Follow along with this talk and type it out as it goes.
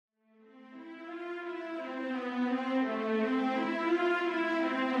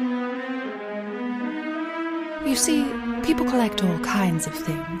You see, people collect all kinds of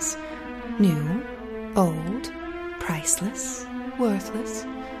things. New, old, priceless, worthless.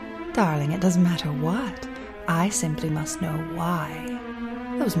 Darling, it doesn't matter what. I simply must know why.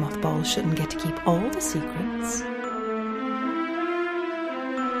 Those mothballs shouldn't get to keep all the secrets.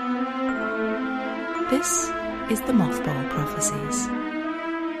 This is the Mothball Prophecies.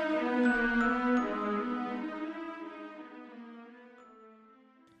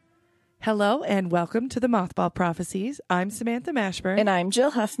 Hello and welcome to the Mothball Prophecies. I'm Samantha Mashburn. And I'm Jill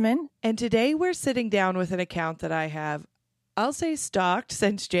Huffman. And today we're sitting down with an account that I have, I'll say, stalked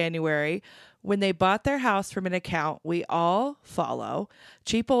since January when they bought their house from an account we all follow,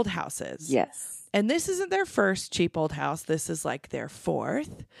 Cheap Old Houses. Yes. And this isn't their first cheap old house. This is like their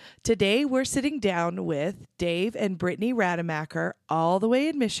fourth. Today we're sitting down with Dave and Brittany Rademacher all the way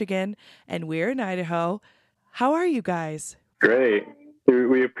in Michigan, and we're in Idaho. How are you guys? Great.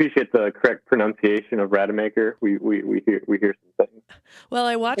 We appreciate the correct pronunciation of Rademacher. We hear some things. Well,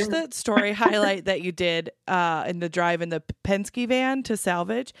 I watched the story highlight that you did in the drive in the Penske van to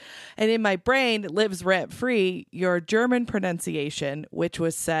salvage, and in my brain lives rent free your German pronunciation, which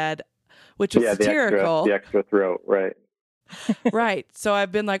was satirical. The extra throat, right? Right. So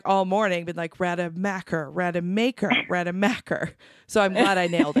I've been like all morning, Rademacher. So I'm glad I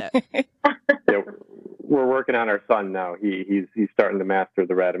nailed it. Yeah, we're working on our son now. He's starting to master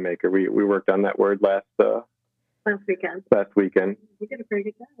the Rademacher. We worked on that word last weekend. You did a pretty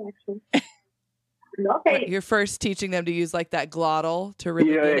good job, actually. Okay. You're first teaching them to use like that glottal to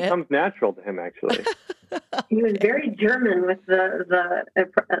really get it. It comes natural to him, actually. He was very German with the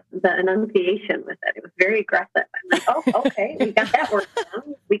enunciation with it. It was very aggressive. I'm like, oh, okay, we got that word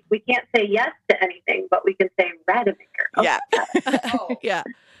down. We can't say yes to anything, but we can say Rademacher. Yeah.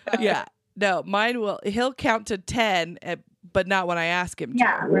 Yeah. No, he'll count to 10, but not when I ask him to.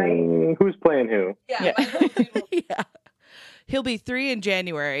 Yeah, right. Who's playing who? Yeah. Yeah. He'll be 3 in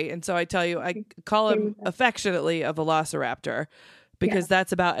January, and so I tell you, I call him affectionately a velociraptor because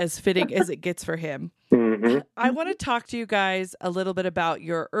that's about as fitting as it gets for him. Mm-hmm. I want to talk to you guys a little bit about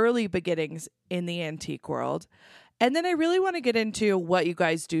your early beginnings in the antique world, and then I really want to get into what you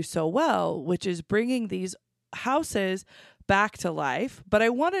guys do so well, which is bringing these houses back to life. But I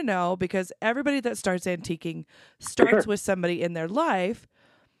want to know, because everybody that starts antiquing starts with somebody in their life,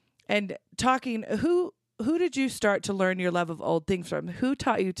 and talking, who did you start to learn your love of old things from? Who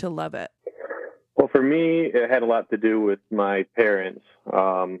taught you to love it? Well, for me, it had a lot to do with my parents.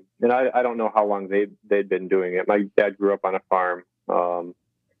 And I don't know how long they'd been doing it. My dad grew up on a farm. But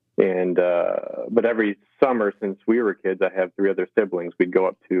every summer since we were kids, I have 3 other siblings. We'd go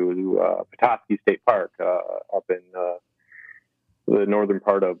up to Petoskey State Park up in the northern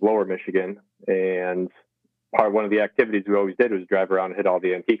part of Lower Michigan. And one of the activities we always did was drive around and hit all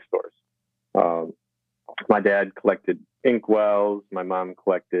the antique stores. My dad collected inkwells. My mom's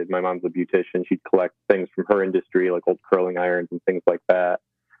a beautician. She'd collect things from her industry, like old curling irons and things like that.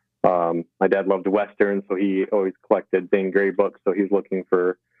 My dad loved Western, so he always collected Zane Grey books. So he was looking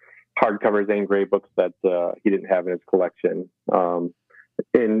for hardcover Zane Grey books that he didn't have in his collection. And,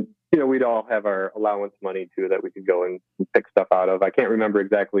 we'd all have our allowance money, too, that we could go and pick stuff out of. I can't remember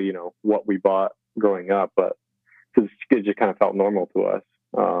exactly, what we bought growing up, but it just kind of felt normal to us.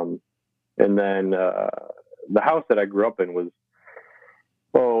 And then the house that I grew up in was,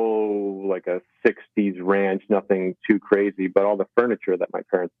 like a 60s ranch, nothing too crazy. But all the furniture that my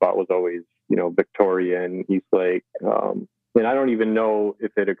parents bought was always, Victorian, Eastlake. And I don't even know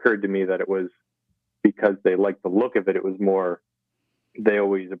if it occurred to me that it was because they liked the look of it. It was more, they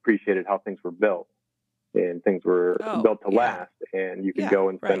always appreciated how things were built. And things were built to last. And you could go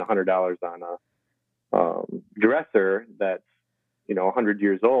and spend $100 on a dresser that's, 100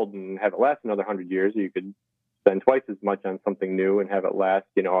 years old and have it last another 100 years. You could spend twice as much on something new and have it last,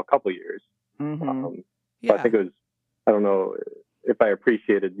 a couple years. Mm-hmm. So I think it was, I don't know if I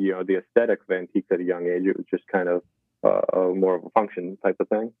appreciated, the aesthetics of antiques at a young age. It was just kind of more of a function type of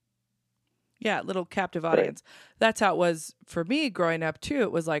thing. Yeah, little captive audience. Right. That's how it was for me growing up, too.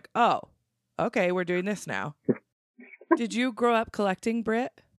 It was like, oh, okay, we're doing this now. Did you grow up collecting,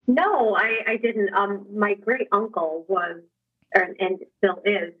 Britt? No, I didn't. My great uncle was, and still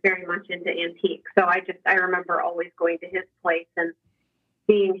is, very much into antiques. So I remember always going to his place and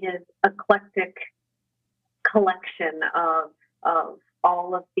seeing his eclectic collection of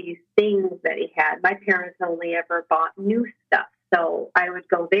all of these things that he had. My parents only ever bought new stuff. So I would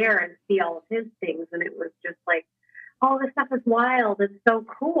go there and see all of his things. And it was just like, oh, this stuff is wild. It's so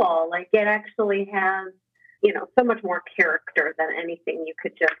cool. Like, it actually has, so much more character than anything you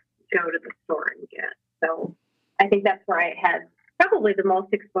could just go to the store and get. So I think that's where I had probably the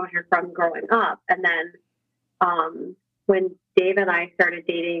most exposure from growing up. And then when Dave and I started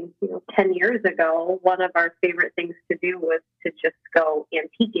dating, 10 years ago, one of our favorite things to do was to just go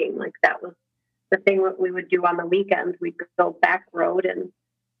antiquing. Like that was the thing that we would do on the weekends. We'd go back road and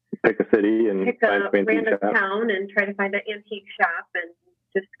pick a city and pick a random town and try to find an antique shop and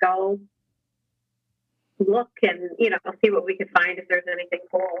just go look and, see what we could find if there's anything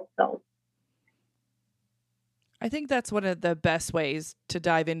cool. So I think that's one of the best ways to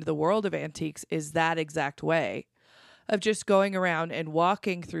dive into the world of antiques is that exact way of just going around and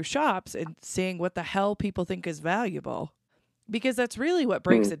walking through shops and seeing what the hell people think is valuable. Because that's really what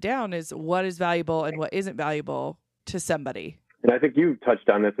breaks it down is what is valuable and what isn't valuable to somebody. And I think you touched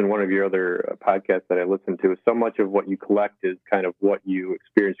on this in one of your other podcasts that I listened to. So much of what you collect is kind of what you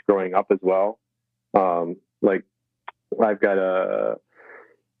experienced growing up as well. Like I've got a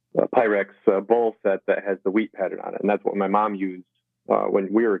Pyrex bowl set that has the wheat pattern on it, and that's what my mom used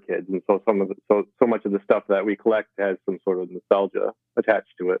when we were kids. And so so much of the stuff that we collect has some sort of nostalgia attached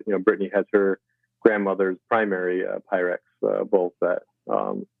to it. Brittany has her grandmother's primary Pyrex bowl set.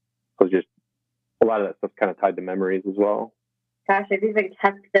 So just a lot of that stuff kind of tied to memories as well. Gosh, I've even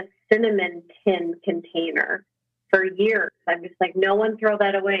kept the cinnamon tin container for years. I'm just like, no one throw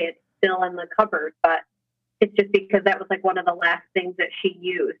that away. It's still in the cupboard, but it's just because that was like one of the last things that she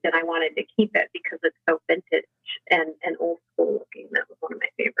used, and I wanted to keep it because it's so vintage and old school looking. That was one of my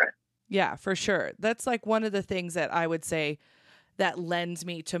favorites. Yeah, for sure. That's like one of the things that I would say that lends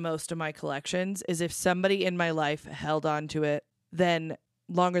me to most of my collections is if somebody in my life held on to it, then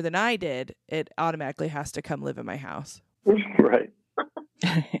longer than I did, it automatically has to come live in my house. Right.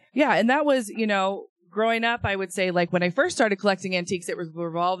 Yeah, and that was, growing up, I would say, like, when I first started collecting antiques, it was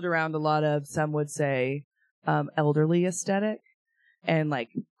revolved around a lot of, some would say, elderly aesthetic and, like,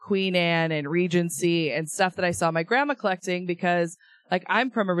 Queen Anne and Regency and stuff that I saw my grandma collecting because, like, I'm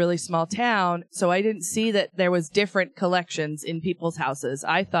from a really small town, so I didn't see that there was different collections in people's houses.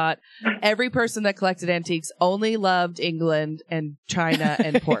 I thought every person that collected antiques only loved England and China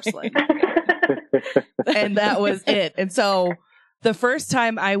and porcelain. And that was it. And so the first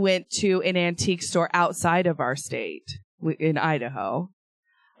time I went to an antique store outside of our state in Idaho,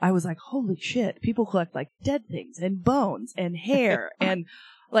 I was like, holy shit, people collect like dead things and bones and hair and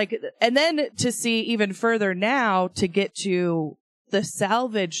then to see even further now to get to the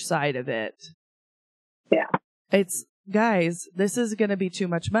salvage side of it. Yeah. It's, guys, this is going to be too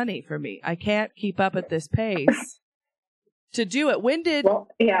much money for me. I can't keep up at this pace to do it.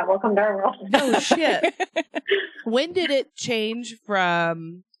 Welcome to our world. Oh, shit. When did it change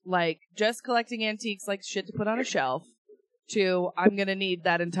from, like, just collecting antiques like shit to put on a shelf to I'm going to need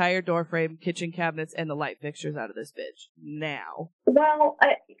that entire door frame, kitchen cabinets, and the light fixtures out of this bitch now? Well,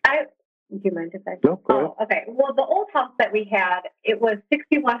 do you mind if I? No, go ahead. Oh, okay. Well, the old house that we had, it was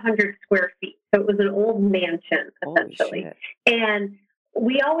 6,100 square feet. So it was an old mansion, essentially. And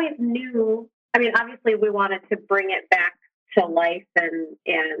we always knew, obviously we wanted to bring it back to life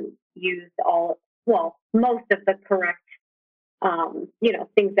and use most of the correct,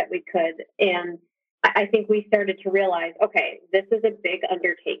 things that we could. And I think we started to realize, okay, this is a big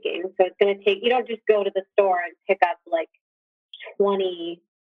undertaking. So it's going to take, you don't just go to the store and pick up like 20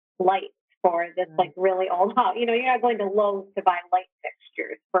 lights for this like really old house. You're not going to Lowe's to buy light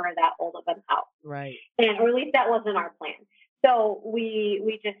fixtures for that old of an house. Right. Or at least that wasn't our plan. So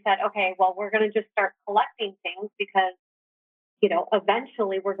we just said, okay, well, we're going to just start collecting things because,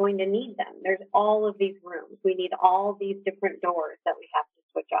 eventually we're going to need them. There's all of these rooms. We need all these different doors that we have to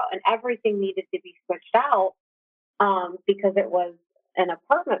switch out. And everything needed to be switched out because it was an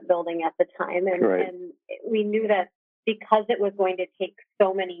apartment building at the time. And we knew that because it was going to take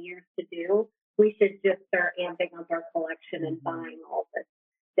so many years to do, we should just start amping up our collection and buying all this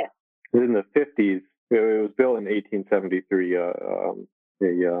stuff. In the 50s, it was built in 1873.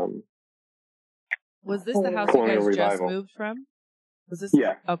 Was this the house you guys revival. just moved from? Was this?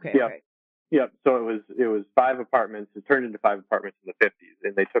 Yeah. Okay. Yep. Right. Yep. So it was 5 apartments. It turned into 5 apartments in the 50s,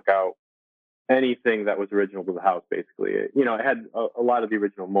 and they took out anything that was original to the house. Basically, it had a lot of the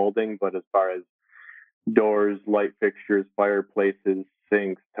original molding, but as far as doors, light fixtures, fireplaces,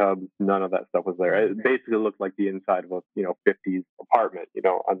 sinks, tubs, none of that stuff was there. It basically looked like the inside of a 50s apartment.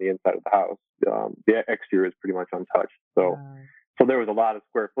 On the inside of the house, the exterior is pretty much untouched. So there was a lot of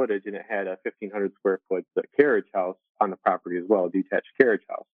square footage, and it had a 1,500 square foot carriage house on the property as well, a detached carriage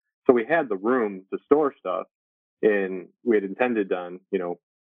house. So we had the room to store stuff, and we had intended on,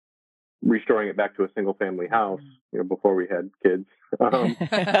 restoring it back to a single family house, before we had kids. To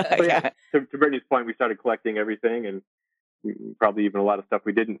Brittany's point, we started collecting everything, and probably even a lot of stuff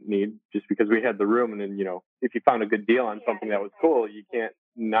we didn't need just because we had the room. And then, if you found a good deal on something that was cool, you can't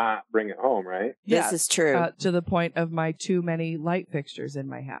not bring it home, right? This is true. To the point of my too many light fixtures in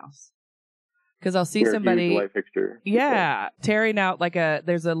my house. Because I'll see We're a somebody, huge light fixture. tearing out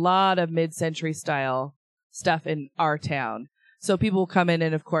there's a lot of mid-century style stuff in our town. So people will come in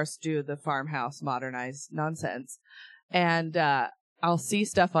and, of course, do the farmhouse modernized nonsense. And I'll see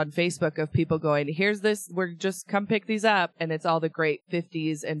stuff on Facebook of people going, here's this, we're just come pick these up. And it's all the great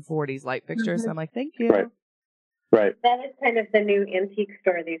 50s and 40s light fixtures. So I'm like, thank you. Right. That is kind of the new antique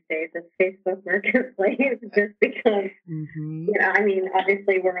store these days. It's Facebook Marketplace, just because, I mean,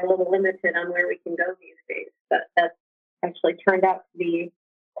 obviously we're a little limited on where we can go these days, but that's actually turned out to be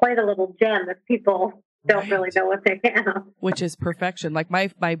quite a little gem if people don't really know what they have. Which is perfection. Like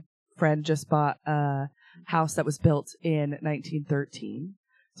my friend just bought a house that was built in 1913.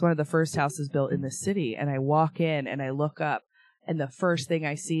 It's one of the first houses built in the city. And I walk in and I look up and the first thing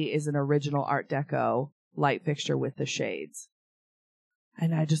I see is an original Art Deco light fixture with the shades.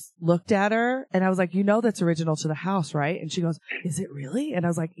 And I just looked at her and I was like, that's original to the house, right? And she goes, is it really? And I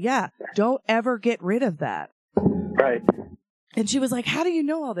was like, yeah, don't ever get rid of that. Right. And she was like, how do you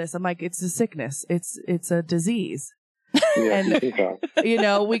know all this? I'm like, it's a sickness. It's a disease. Yeah, And,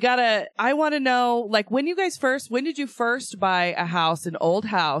 I want to know, like, when did you first buy a house, an old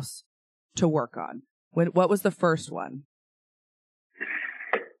house to work on? What was the first one?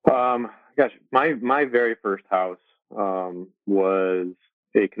 Gosh, my very first house was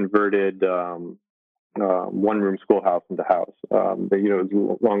a converted one-room schoolhouse into house. It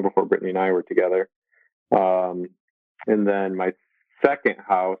was long before Brittany and I were together. And then my second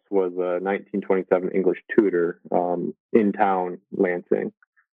house was a 1927 English Tudor in town, Lansing.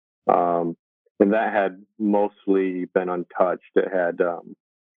 And that had mostly been untouched. It had the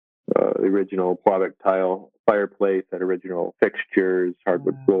original Quabic tile fireplace, had original fixtures,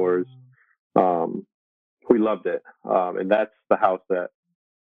 hardwood floors. We loved it. And that's the house that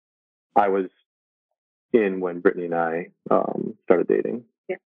I was in when Brittany and I started dating.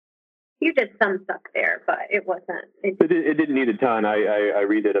 Yeah. You did some stuff there, but it wasn't. It didn't need a ton. I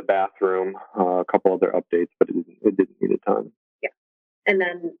redid a bathroom, a couple other updates, but it didn't need a ton. Yeah. And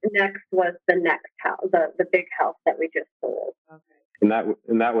then next was the next house, the big house that we just sold. Okay.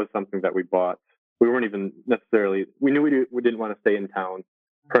 And that was something that we bought. We weren't even necessarily, we knew we didn't want to stay in town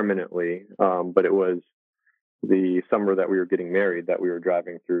permanently, but it was the summer that we were getting married that we were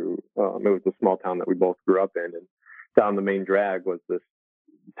driving through. It was a small town that we both grew up in, and down the main drag was this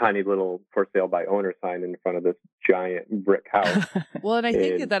tiny little for sale by owner sign in front of this giant brick house. Well, and I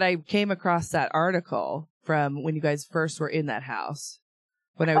think that I came across that article from when you guys first were in that house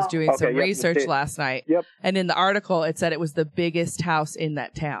when I was doing some research last night. Yep. And in the article, it said it was the biggest house in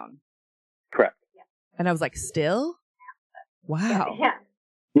that town. Correct. And I was like, still? Wow. Yeah.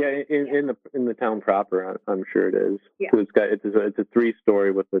 Yeah, in the town proper, I'm sure it is. Yeah. It's a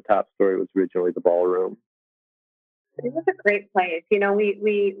 3-story with the top story was originally the ballroom. It was a great place. We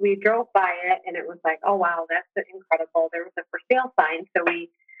drove by it and it was like, oh wow, that's incredible. There was a for sale sign, so we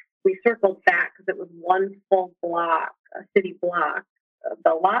circled back because it was one full block, a city block.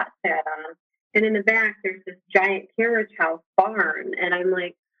 The lot sat on, and in the back there's this giant carriage house barn, and I'm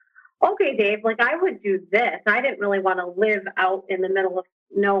like, okay, Dave, like I would do this. I didn't really want to live out in the middle of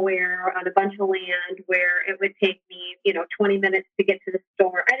nowhere on a bunch of land where it would take me, 20 minutes to get to the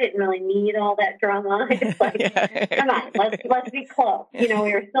store. I didn't really need all that drama. It's like, come on, let's be close. We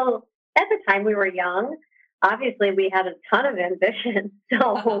were still, at the time we were young. Obviously we had a ton of ambition.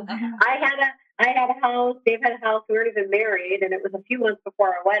 So I had a house, Dave had a house, we weren't even married, and it was a few months before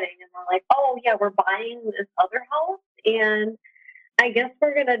our wedding, and we're like, oh yeah, we're buying this other house, and I guess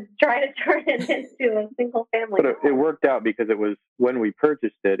we're going to try to turn it into a single family. But it worked out because it was, when we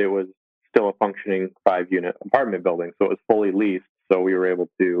purchased it, it was still a functioning 5-unit apartment building. So it was fully leased. So we were able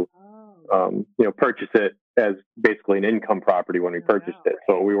to, purchase it as basically an income property when we purchased it.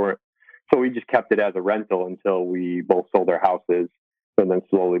 So we just kept it as a rental until we both sold our houses and then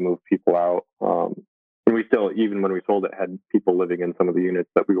slowly moved people out. And we still, even when we sold it, had people living in some of the units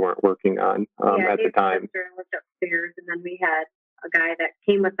that we weren't working on at the time. Yeah, lived upstairs, and then we had a guy that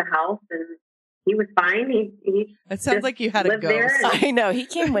came with the house, and he was fine. He it sounds like you had a ghost. I know, he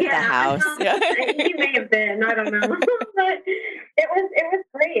came with the house. Yeah. He may have been, I don't know. But it was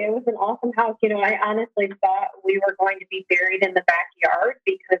great. It was an awesome house. I honestly thought we were going to be buried in the backyard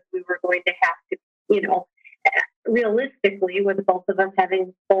because we were going to have to, realistically, with both of us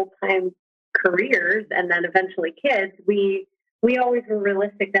having full-time careers and then eventually kids, we always were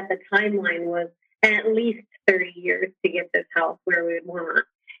realistic that the timeline was at least 30 years to get this house where we would want.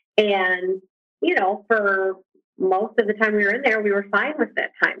 And, for most of the time we were in there, we were fine with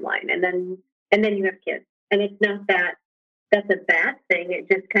that timeline. And then you have kids. And it's not that that's a bad thing. It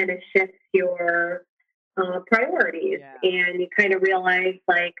just kind of shifts your priorities, and you kind of realize,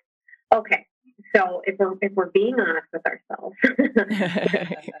 like, okay, so if we're being honest with ourselves,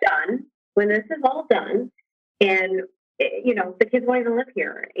 done when this is all done, and the kids won't even live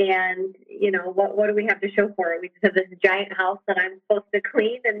here, and what do we have to show for it? We just have this giant house that I'm supposed to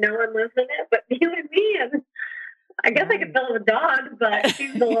clean, and no one lives in it but you and me, and I guess I could fill it with dogs, but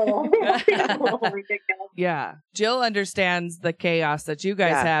she's a little ridiculous. Yeah. Jill understands the chaos that you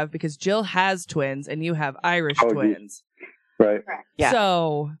guys have because Jill has twins and you have Irish twins. Right. Yeah.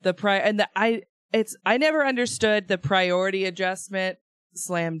 So I never understood the priority adjustment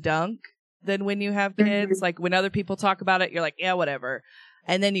slam dunk than when you have kids. Mm-hmm. Like when other people talk about it, you're like, yeah, whatever.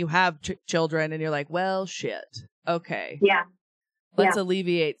 And then you have children and you're like, well, shit. Okay. Yeah. Let's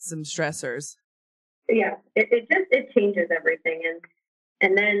alleviate some stressors. Yeah, it changes everything,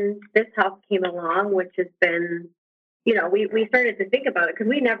 and then this house came along, which has been, we started to think about it because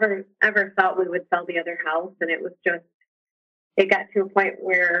we never ever thought we would sell the other house, and it got to a point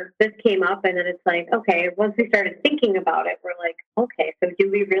where this came up, and then it's like, okay, once we started thinking about it, we're like, okay, so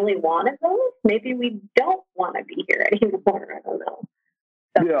do we really want to move? Maybe we don't want to be here anymore. I don't know.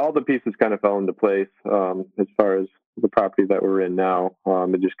 So. Yeah, all the pieces kind of fell into place as far as the property that we're in now.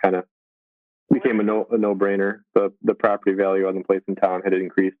 It just kind of became a no-brainer. The property value on the place in town had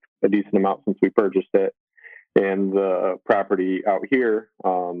increased a decent amount since we purchased it, and the property out here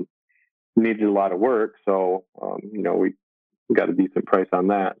needed a lot of work. So we got a decent price on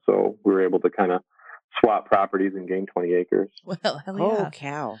that. So we were able to kind of swap properties and gain 20 acres. Well, hell yeah. Oh,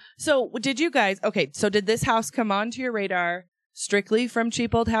 cow. So did you guys? Okay, so did this house come onto your radar strictly from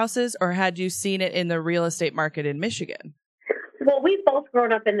cheap old houses, or had you seen it in the real estate market in Michigan? Well, we've both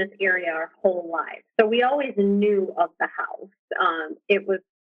grown up in this area our whole lives, so we always knew of the house.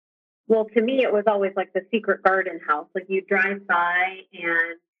 To me, it was always like the secret garden house. Like you drive by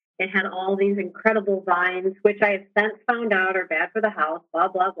and it had all these incredible vines, which I have since found out are bad for the house, blah,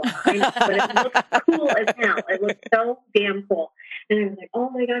 blah, blah. I know, but it looked cool as hell. It looked so damn cool. And I was like, oh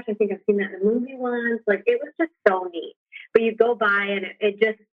my gosh, I think I've seen that in the movie once. Like it was just so neat. But you go by and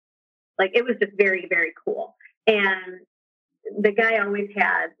it was just very, very cool. And the guy always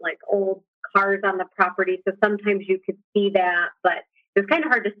had like old cars on the property, so sometimes you could see that, but it was kind of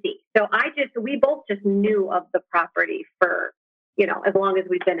hard to see. So we both just knew of the property for, as long as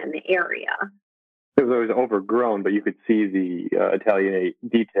we've been in the area. It was always overgrown, but you could see the Italianate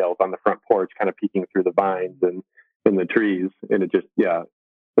details on the front porch kind of peeking through the vines and in the trees. And it just,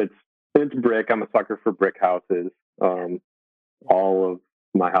 it's brick. I'm a sucker for brick houses. All of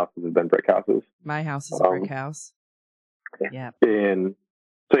my houses have been brick houses. My house is a brick house. Yeah. And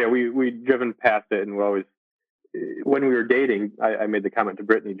so, we'd driven past it, and we always, when we were dating, I made the comment to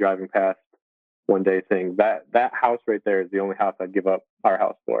Brittany driving past one day saying that house right there is the only house I'd give up our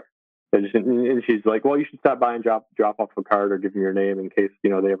house for. And she's like, well, you should stop by and drop off a card or give them your name in case,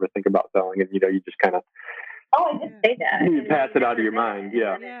 they ever think about selling it. You just kind of. Oh, I did say that. You pass it out of your mind.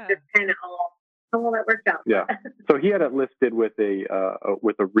 Yeah. It's just kind of all that worked out. Yeah. So he had it listed with a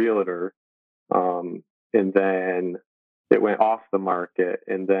realtor, and then it went off the market,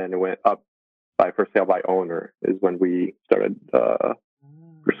 and then it went up for sale by owner is when we started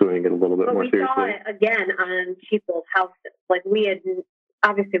pursuing it a little bit more seriously. We saw it again on cheap old houses. Like we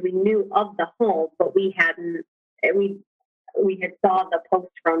knew of the home, but we had saw the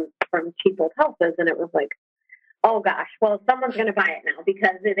post from cheap old houses, and it was like, oh gosh, well, someone's going to buy it now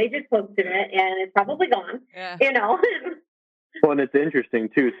because they just posted it and it's probably gone. Yeah. Well, and it's interesting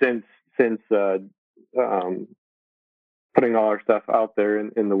too, since putting all our stuff out there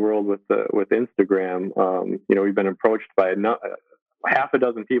in the world with Instagram, we've been approached by half a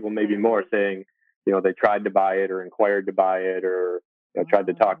dozen people, maybe more, saying, they tried to buy it or inquired to buy it or tried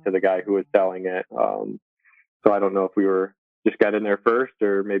to talk to the guy who was selling it. So I don't know if we just got in there first,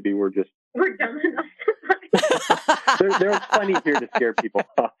 or maybe we're dumb enough. There was plenty here to scare people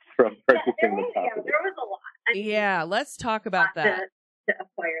off from purchasing the property. There was a lot. Let's talk about that. To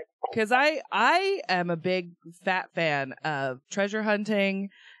acquire, because I am a big fat fan of treasure hunting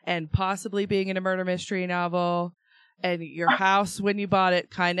and possibly being in a murder mystery novel. And your house, when you bought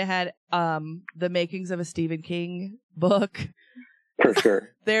it, kind of had the makings of a Stephen King book. For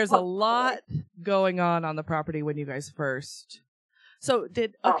sure. There's a lot going on the property when you guys first. So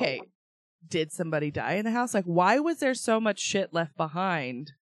did somebody die in the house? Like, why was there so much shit left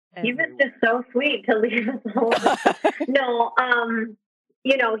behind? He was just so sweet to leave us alone.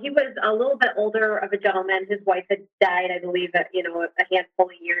 No, he was a little bit older of a gentleman. His wife had died, I believe, a handful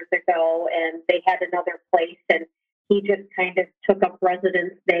of years ago, and they had another place, and he just kind of took up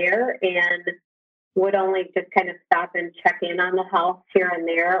residence there. And would only just kind of stop and check in on the house here and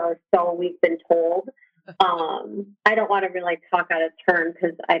there, or so we've been told. I don't want to really talk out of turn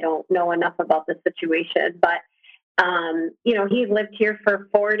because I don't know enough about the situation, but he's lived here for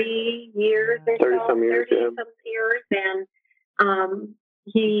 40 years or 30 so, some years, 30 some years, and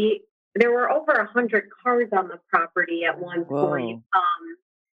there were over 100 cars on the property at one point,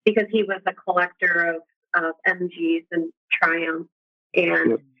 because he was a collector of MGs and Triumph,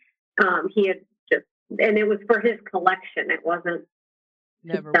 and he had and it was for his collection. It wasn't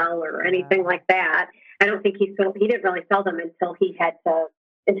to sell or anything like that. I don't think he didn't really sell them until he put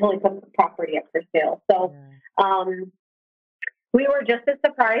the property up for sale. So we were just as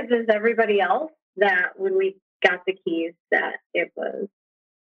surprised as everybody else that when we got the keys that it was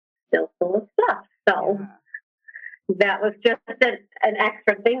still full of stuff. So that was just an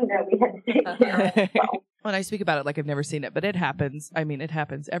extra thing that we had to take care of. So. When I speak about it like I've never seen it, but it happens. I mean, it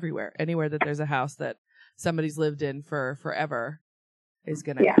happens everywhere. Anywhere that there's a house that somebody's lived in for forever is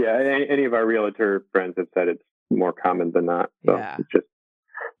going to. Yeah, any of our realtor friends have said it's more common than not. So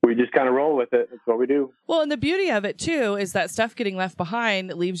we just kind of roll with it. That's what we do. Well, and the beauty of it, too, is that stuff getting left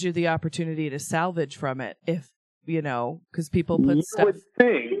behind leaves you the opportunity to salvage from it if, because people put stuff.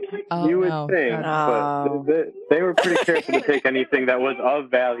 You would think, but they were pretty careful to take anything that was of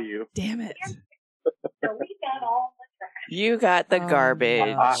value. Damn it. So we got all the trash. You got the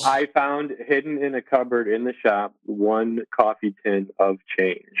garbage. I found hidden in a cupboard in the shop 1 coffee tin of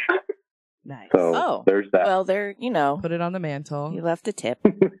change. Nice. So there's that. Well, put it on the mantle. You left a tip.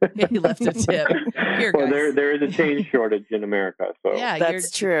 You left a tip. Here, well, guys. there is a change shortage in America. So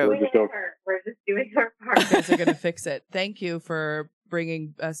that's true. We're just doing our part. You guys are going to fix it. Thank you for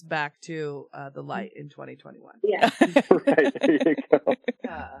bringing us back to the light in 2021. Yeah. Right, there you go.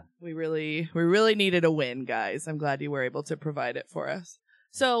 We really needed a win, guys. I'm glad you were able to provide it for us.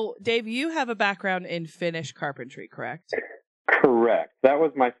 So, Dave, you have a background in Finnish carpentry, correct? Correct. That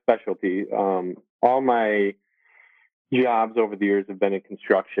was my specialty. All my jobs over the years have been in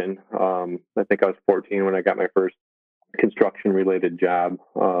construction. I think I was 14 when I got my first construction-related job.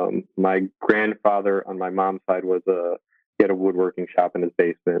 My grandfather on my mom's side he had a woodworking shop in his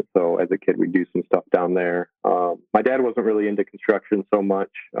basement. So as a kid, we'd do some stuff down there. My dad wasn't really into construction so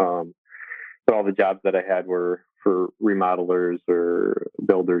much. So all the jobs that I had were for remodelers or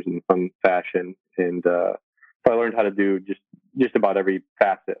builders in some fashion. And so I learned how to do just about every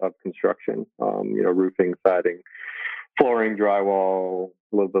facet of construction, roofing, siding, flooring, drywall,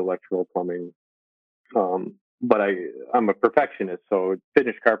 a little bit of electrical, plumbing. But I'm a perfectionist, so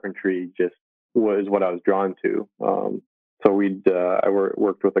Finnish carpentry just was what I was drawn to. So I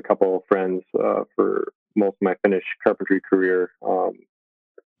worked with a couple of friends for most of my Finnish carpentry career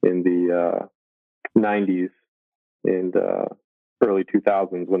in the 90s and early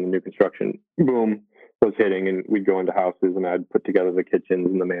 2000s when the new construction boom was hitting, and we'd go into houses and I'd put together the kitchens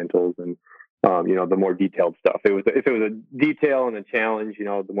and the mantles and the more detailed stuff. If it was a detail and a challenge,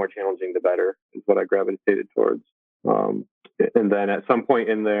 the more challenging the better is what I gravitated towards. And then at some point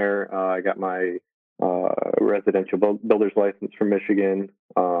in there, I got my residential builder's license from Michigan,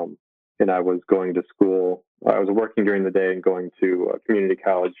 and I was going to school. I was working during the day and going to community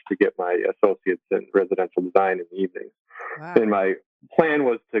college to get my associates in residential design in the evenings. Wow. And my plan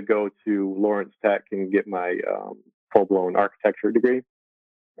was to go to Lawrence Tech and get my full-blown architecture degree.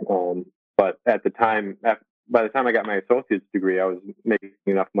 But at the time, by the time I got my associate's degree, I was making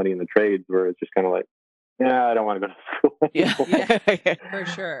enough money in the trades where it's just kind of like, I don't want to go to school. Yeah, for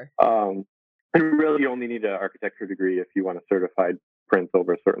sure. And really, you only need an architecture degree if you want a certified print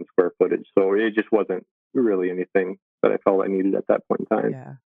over a certain square footage. So it just wasn't really anything that I felt I needed at that point in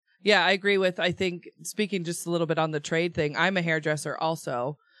time. Yeah, I agree with, I think, speaking just a little bit on the trade thing, I'm a hairdresser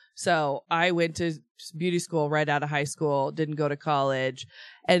also. So I went to beauty school right out of high school, didn't go to college.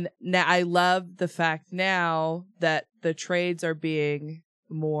 And now I love the fact now that the trades are being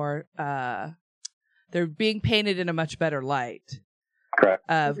more, they're being painted in a much better light. Correct.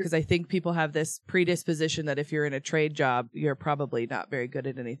 Because I think people have this predisposition that if you're in a trade job, you're probably not very good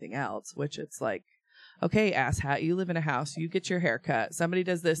at anything else, which it's like, okay, asshat, you live in a house, you get your hair cut. Somebody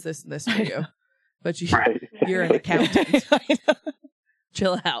does this, this, and this for you. But you're an accountant.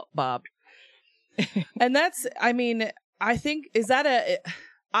 Chill out, Bob. And that's, I think,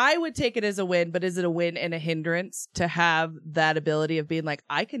 I would take it as a win, but is it a win and a hindrance to have that ability of being like,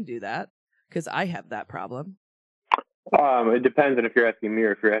 I can do that because I have that problem? It depends on if you're asking me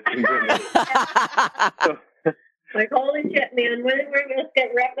or if you're asking Brittany. Like, holy shit, man, when we're going to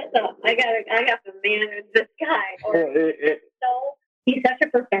wrap this up? I got to manage this guy. Or he's such a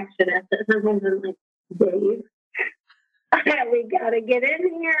perfectionist that sometimes I'm like, Dave, we got to get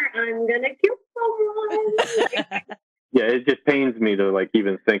in here. I'm going to kill Yeah, it just pains me to like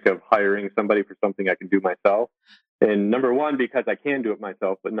even think of hiring somebody for something I can do myself. And number one, because I can do it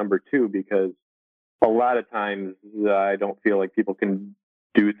myself, but number two, because a lot of times I don't feel like people can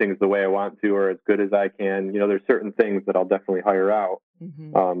do things the way I want to or as good as I can. There's certain things that I'll definitely hire out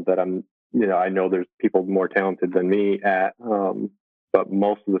that I'm, I know there's people more talented than me at. But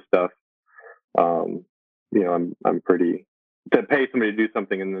most of the stuff, I'm pretty, to pay somebody to do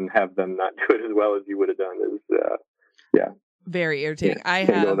something and then have them not do it as well as you would have done is, very irritating.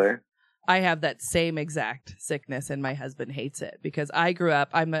 Yeah, I have that same exact sickness, and my husband hates it because I grew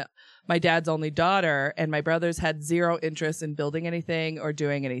up, my dad's only daughter, and my brothers had zero interest in building anything or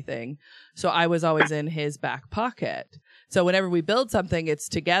doing anything. So I was always in his back pocket. So whenever we build something, it's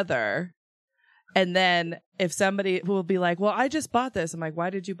together. And then if somebody will be like, well, I just bought this. I'm like,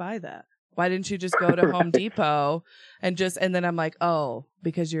 why did you buy that? Why didn't you just go to Home Depot and then I'm like, oh,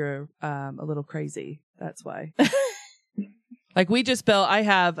 because you're a little crazy. That's why. Like we just built, I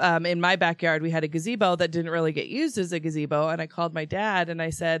have, in my backyard, we had a gazebo that didn't really get used as a gazebo. And I called my dad and I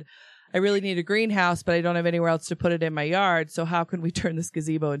said, I really need a greenhouse, but I don't have anywhere else to put it in my yard. So how can we turn this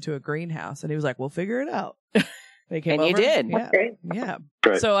gazebo into a greenhouse? And he was like, we'll figure it out. They came and over. you did. Yeah. Yeah.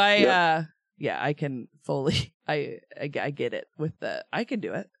 Right. So I can fully, I get it I can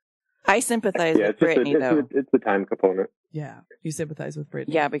do it. I sympathize with Brittany, though. It's the time component. Yeah. You sympathize with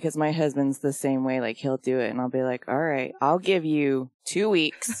Brittany. Yeah, because my husband's the same way. Like, he'll do it, and I'll be like, all right, I'll give you 2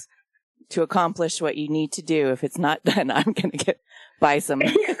 weeks to accomplish what you need to do. If it's not done, I'm going to buy some.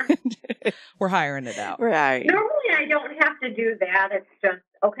 We're hiring it out. Right. Normally, I don't have to do that. It's just,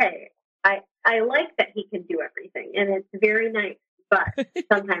 okay, I like that he can do everything, and it's very nice, but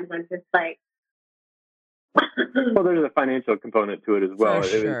sometimes I'm just like, well, there's a financial component to it as well.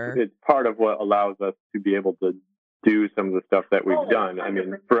 Sure. It's part of what allows us to be able to do some of the stuff that we've done. 100%. I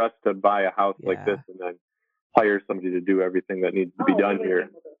mean, for us to buy a house like this and then hire somebody to do everything that needs to be done here.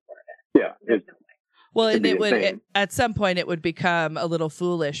 Yeah. Well, and it would, at some point, it would become a little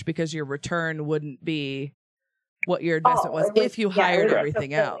foolish because your return wouldn't be what your investment was if you hired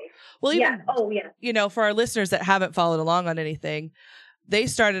everything out. Well, even, for our listeners that haven't followed along on anything, they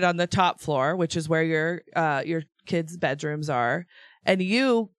started on the top floor, which is where your kids' bedrooms are. And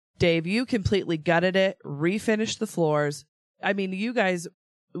you, Dave, you completely gutted it, refinished the floors. I mean, you guys,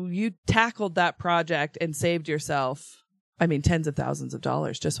 you tackled that project and saved yourself, tens of thousands of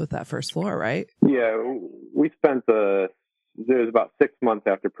dollars just with that first floor, right? Yeah, we spent it was about 6 months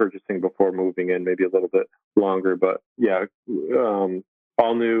after purchasing before moving in, maybe a little bit longer. But yeah,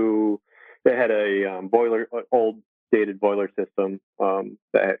 all new. They had a old dated boiler system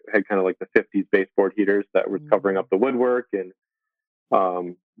that had kind of like the 50s baseboard heaters that was covering up the woodwork. And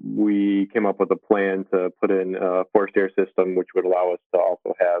we came up with a plan to put in a forced air system, which would allow us to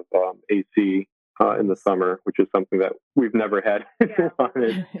also have AC in the summer, which is something that we've never had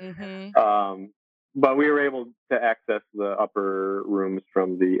wanted. But we were able to access the upper rooms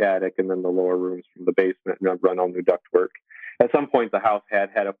from the attic and then the lower rooms from the basement and run all new ductwork. At some point, the house had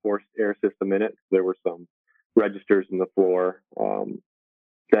a forced air system in it. There were some registers in the floor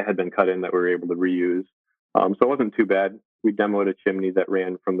that had been cut in that we were able to reuse. So it wasn't too bad. We demoed a chimney that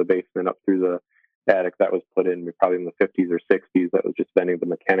ran from the basement up through the attic that was put in probably in the 50s or 60s that was just vending the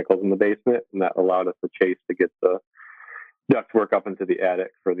mechanicals in the basement, and that allowed us to chase to get the ductwork up into the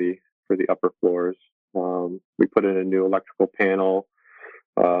attic for the upper floors. We put in a new electrical panel,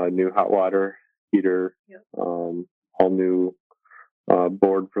 new hot water heater, all new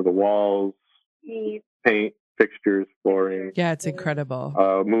board for the walls, paint, fixtures, flooring. Yeah, it's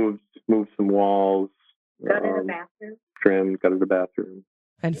incredible. Moved some walls. Gutted a bathroom. Trimmed, gutted the bathroom.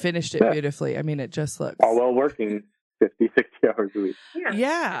 And finished it beautifully. It just looks... all while working 50, 60 hours a week.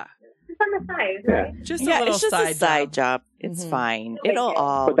 Yeah. Just on the side, right? Yeah. Just a little it's just side job. It's fine. It'll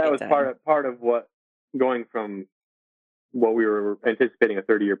all But that was part of what, going from what we were anticipating a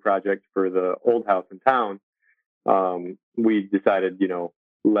 30-year project for the old house in town, we decided,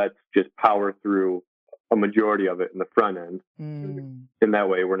 let's just power through a majority of it in the front end. And that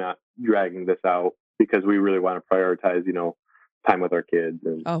way we're not dragging this out because we really want to prioritize, time with our kids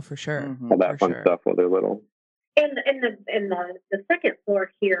and for sure. All that fun stuff while they're little. And the second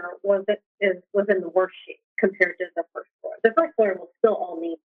floor here was in the worst shape compared to the first floor. The first floor will still all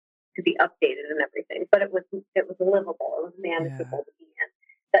need to be updated and everything, but it was livable. It was manageable to be in.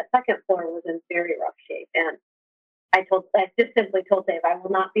 That second floor was in very rough shape, and I just simply told Dave, I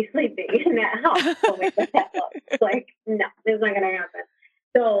will not be sleeping in that house the way that looks. Like, no, this is not going to happen.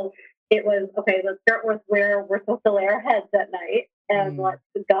 So it was, okay, let's start with where we're supposed to lay our heads at night, and let's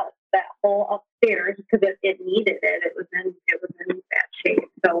gut that whole upstairs because it needed it. It was in bad shape.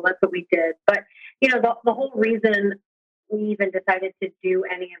 So that's what we did. But the whole reason we even decided to do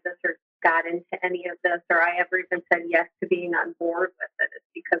any of this or got into any of this, or I ever even said yes to being on board with it, is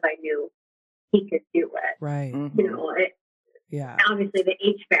because I knew he could do it. Right. Mm-hmm. Yeah. Obviously the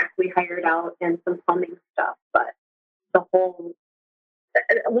HVAC we hired out and some plumbing stuff, but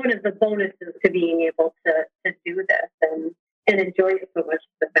one of the bonuses to being able to do this and enjoy it so much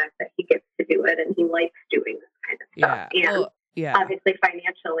is the fact that he gets to do it and he likes doing this kind of stuff. And obviously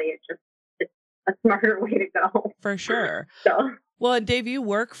financially it's a smarter way to go. For sure. So, well, and Dave, you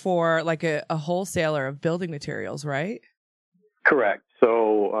work for like a wholesaler of building materials, right? Correct.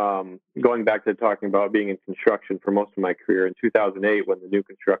 So going back to talking about being in construction for most of my career, in 2008, when the new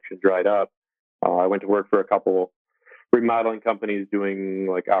construction dried up, I went to work for a couple remodeling companies doing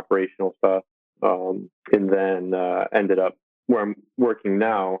like operational stuff, and then ended up where I'm working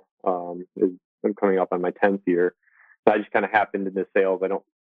now. I'm coming up on my 10th year. I just kind of happened into sales. I don't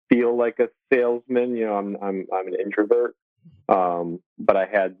feel like a salesman. I'm an introvert, but I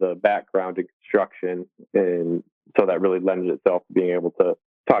had the background in construction, and so that really lends itself to being able to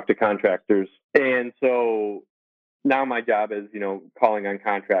talk to contractors. And so now my job is, calling on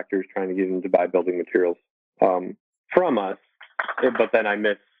contractors, trying to get them to buy building materials from us. But then I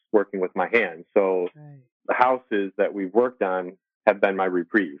miss working with my hands. So the houses that we've worked on have been my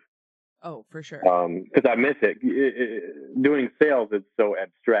reprieve. Oh, for sure. Because I miss it. Doing sales is so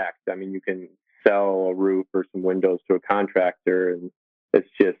abstract. I mean, you can sell a roof or some windows to a contractor, and it's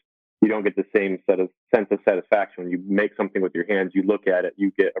just, you don't get the same sense of satisfaction. When you make something with your hands, you look at it,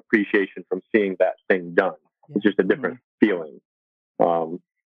 you get appreciation from seeing that thing done. Yeah. It's just a different feeling.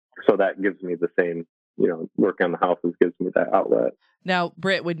 So that gives me the same, working on the houses gives me that outlet. Now,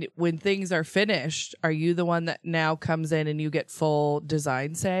 Britt, when things are finished, are you the one that now comes in and you get full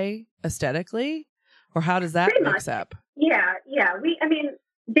design say aesthetically, or how does that mix up? Yeah.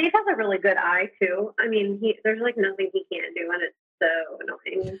 Dave has a really good eye too. I mean, there's like nothing he can't do, and it's so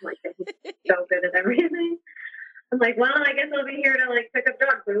annoying. Like, he's so good at everything. I'm like, well, I guess I'll be here to like pick up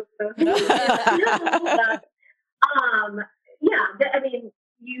dog poop. So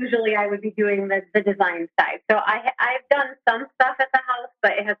usually I would be doing the design side. So I've done some stuff at the house,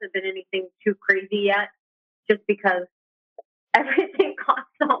 but it hasn't been anything too crazy yet, just because everything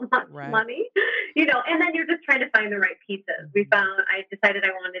costs so much money, and then you're just trying to find the right pieces. I decided I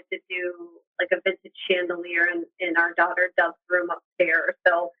wanted to do like a vintage chandelier in our daughter Dove's room upstairs.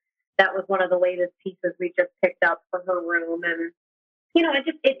 So that was one of the latest pieces we just picked up for her room. And,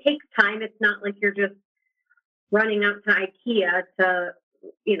 it takes time. It's not like you're just running out to IKEA to,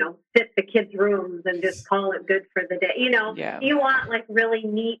 fit the kids' rooms and just call it good for the day. You want like really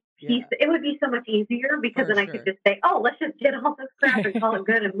neat pieces. Yeah. It would be so much easier because then I could just say, oh, let's just get all this crap and call it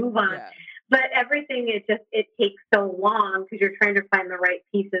good and move on. Yeah. But everything, it takes so long because you're trying to find the right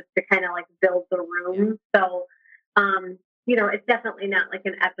pieces to kind of like build the room. Yeah. So, it's definitely not like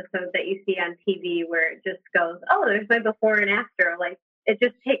an episode that you see on TV where it just goes, oh, there's my before and after. Like, it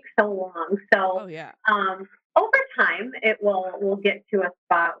just takes so long. So, over time, we'll get to a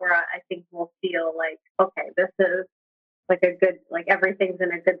spot where I think we'll feel like, okay, this is like a good, like everything's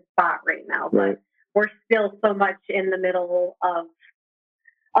in a good spot right now. But we're still so much in the middle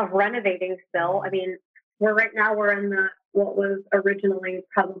of renovating still. I mean, we're in what was originally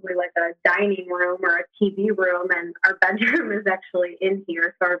probably like a dining room or a TV room, and our bedroom is actually in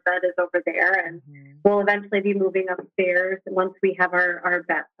here. So our bed is over there, and we'll eventually be moving upstairs once we have our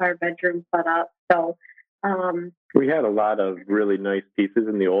bedroom set up. So, we had a lot of really nice pieces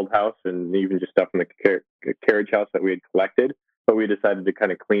in the old house, and even just stuff in the carriage house that we had collected, but we decided to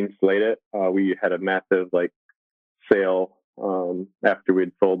kind of clean slate it. We had a massive sale after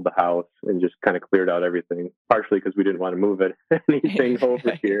we'd sold the house and just kind of cleared out everything, partially because we didn't want to move anything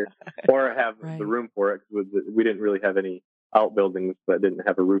over here or have the room for it. We didn't really have any outbuildings that didn't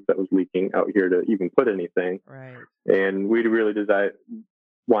have a roof that was leaking out here to even put anything. Right. And we really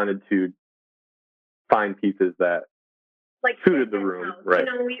wanted to find pieces that suited the room. House. Right.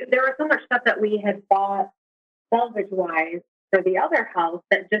 There was so much stuff that we had bought salvage-wise for the other house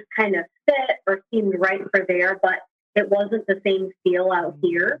that just kind of fit or seemed right for there, but it wasn't the same feel out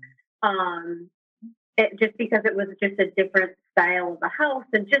here. Just because it was just a different style of the house,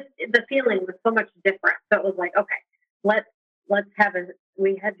 and just the feeling was so much different. So it was like, okay, let's have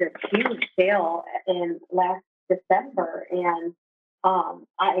we had this huge sale in last December, and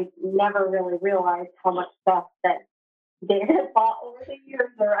I never really realized how much stuff that Dave had bought over the years.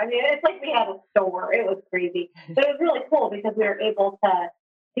 It's like we had a store. It was crazy. But it was really cool because we were able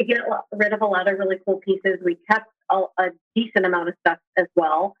to get rid of a lot of really cool pieces. We kept a decent amount of stuff as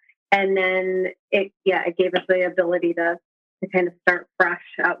well. And then it gave us the ability to kind of start fresh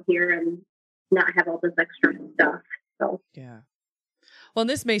out here. And not have all this extra stuff. So Yeah. Well, and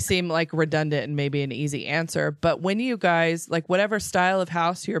this may seem like redundant and maybe an easy answer, but when you guys, like whatever style of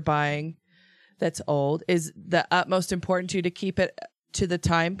house you're buying that's old, is the utmost important to you to keep it to the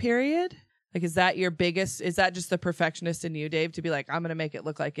time period? Like, is that your biggest, is that just the perfectionist in you, Dave, to be like, I'm going to make it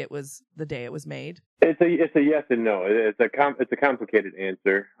look like it was the day it was made? It's a yes and no. It's a complicated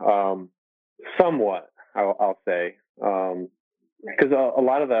answer. Somewhat, I'll say. Because a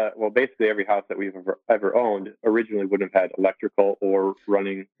lot of basically every house that we've ever owned originally wouldn't have had electrical or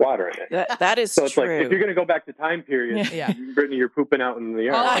running water in it. That is so it's true. like, if you're going to go back to time period, Yeah. Brittany, you're pooping out in the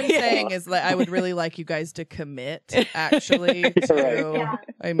yard. All I'm saying is that I would really like you guys to commit, actually, to, Yeah.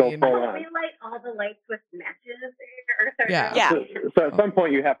 I mean, probably like all the lights with matches there. Yeah. So at some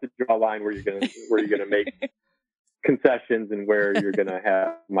point you have to draw a line where you're gonna make concessions and where you're gonna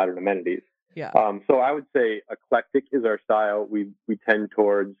have modern amenities. Yeah. So I would say eclectic is our style. We tend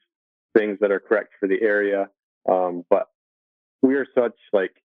towards things that are correct for the area. But we are such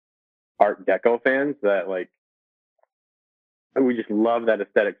like Art Deco fans that like we just love that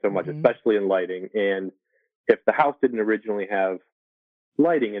aesthetic so much, especially in lighting. And if the house didn't originally have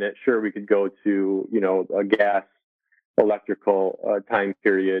lighting in it, sure, we could go to, a gas electrical time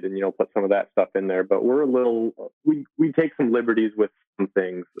period and, put some of that stuff in there. But we're we take some liberties with some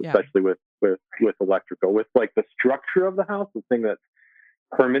things, especially with electrical, with like the structure of the house, the thing that's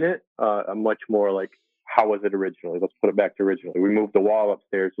permanent, much more like, how was it originally? Let's put it back to originally. We moved the wall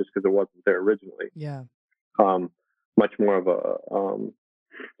upstairs just because it wasn't there originally. Yeah. Much more of a,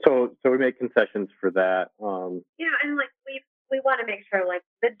 so we make concessions for that. Yeah. And like, we want to make sure like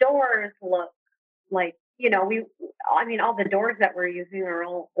the doors look like, all the doors that we're using are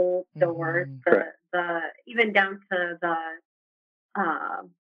all old doors. The even down to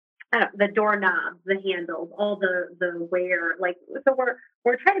the doorknobs, the handles, all the wear. Like, so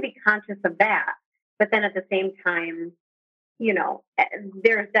we're trying to be conscious of that, but then at the same time,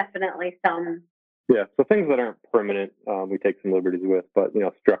 there's definitely some. Yeah, so things that aren't permanent, we take some liberties with, but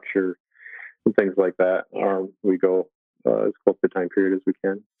structure and things like that, we go as close to time period as we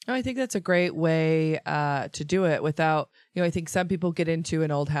can. Oh, I think that's a great way to do it without, I think some people get into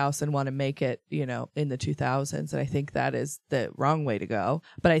an old house and want to make it, in the 2000s. And I think that is the wrong way to go.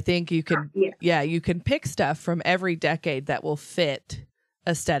 But I think you can, you can pick stuff from every decade that will fit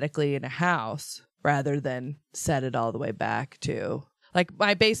aesthetically in a house rather than set it all the way back to, like,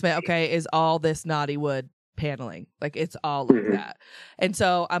 my basement, is all this naughty wood paneling. Like, it's all like that. And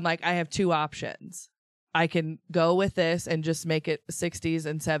so I'm like, I have two options. I can go with this and just make it 60s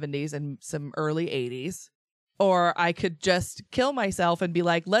and 70s and some early 80s. Or I could just kill myself and be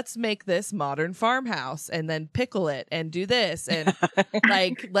like, let's make this modern farmhouse and then pickle it and do this. And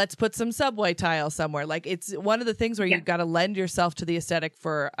like, let's put some subway tile somewhere. Like, it's one of the things where you've got to lend yourself to the aesthetic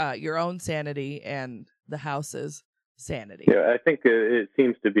for your own sanity and the house's sanity. Yeah, I think it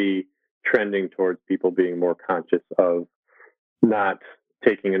seems to be trending towards people being more conscious of not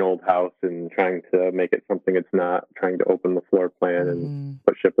taking an old house and trying to make it something it's not, trying to open the floor plan and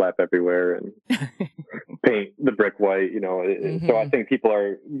put shiplap everywhere and paint the brick white, So I think people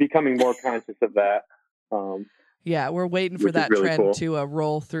are becoming more conscious of that. We're waiting for that really trend cool. to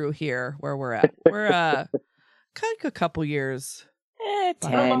roll through here where we're at. We're kind of a couple years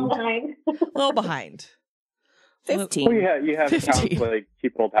 10. Behind. a little behind. 15. Well, you have towns like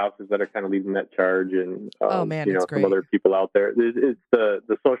cheap old houses that are kind of leading that charge, and it's great. some other people out there. It's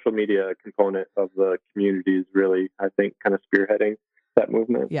the social media component of the community is really, I think, kind of spearheading that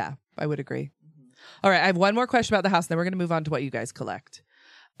movement. Yeah, I would agree. All right, I have one more question about the house, and then we're going to move on to what you guys collect.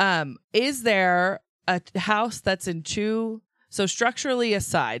 Is there a house that's so structurally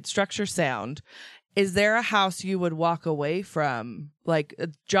aside, structure sound, is there a house you would walk away from, like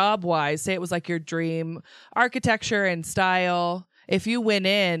job-wise? Say it was like your dream architecture and style. If you went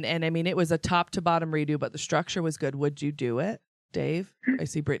in and, it was a top-to-bottom redo, but the structure was good, would you do it, Dave? I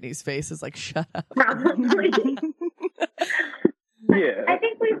see Brittany's face is like, shut up. Probably. Yeah. I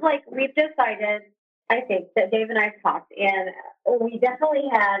think we've decided, I think that Dave and I have talked, and we definitely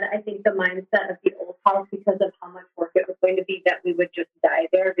had, I think, the mindset of the old house because of how much work it was going to be that we would just die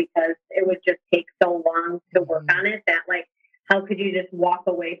there because it would just take so long to work on it that, like, how could you just walk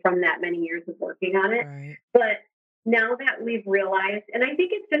away from that many years of working on it? Right. But now that we've realized, and I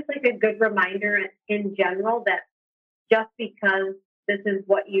think it's just like a good reminder in general that just because this is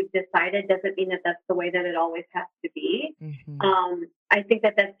what you've decided doesn't mean that that's the way that it always has to be. I think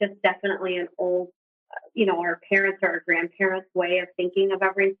that that's just definitely an old, our parents or our grandparents' way of thinking of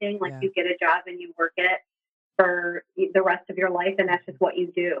everything. Like, you get a job and you work it for the rest of your life, and that's just what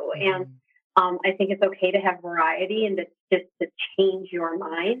you do. And I think it's okay to have variety and just to change your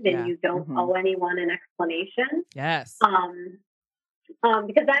mind, and you don't owe anyone an explanation. Yes.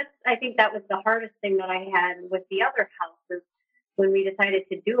 Because I think that was the hardest thing that I had with the other houses when we decided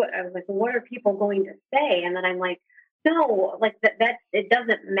to do it. I was like, well, what are people going to say? And then I'm like, no, like that it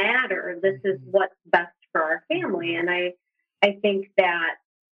doesn't matter. This is what's best for our family. And I think that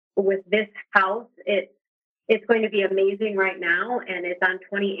with this house, it's going to be amazing right now, and it's on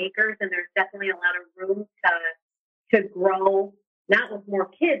 20 acres, and there's definitely a lot of room to grow, not with more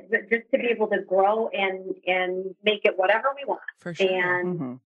kids, but just to be able to grow and make it whatever we want. For sure.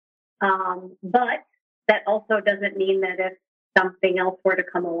 And but that also doesn't mean that if something else were to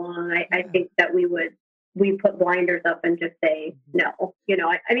come along, I think that we put blinders up and just say no. You know,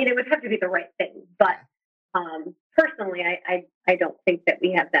 I mean, it would have to be the right thing, but personally, I don't think that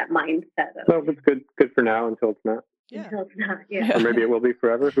we have that mindset of. Well, it's good for now until it's not. Yeah. Until it's not, yeah. Or maybe it will be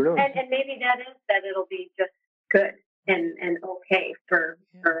forever. Who knows? And maybe that it'll be just good and okay for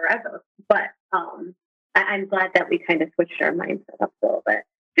forever. But I'm glad that we kind of switched our mindset up a little bit.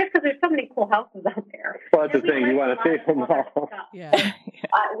 Just because there's so many cool houses out there. Well, that's the thing. You want to save them all. Yeah.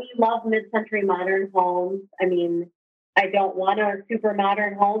 We love mid-century modern homes. I mean, I don't want a super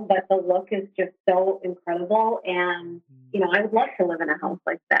modern home, but the look is just so incredible. And, you know, I would love to live in a house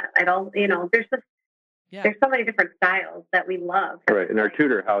like that. There's so many different styles that we love. Right. In our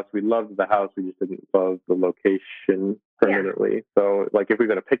Tudor house, we loved the house. We just didn't love the location permanently. Yeah. So, like, if we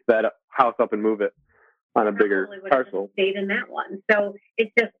were going to pick that house up and move it on a bigger parcel, stayed in that one. So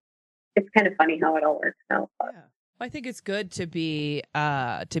it's kind of funny how it all works out. Yeah. I think it's good to be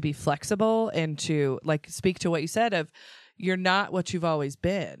flexible and to like speak to what you said of you're not what you've always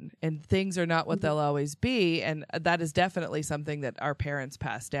been and things are not what they'll always be. And that is definitely something that our parents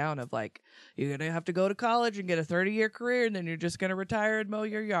passed down of like, you're going to have to go to college and get a 30-year career and then you're just going to retire and mow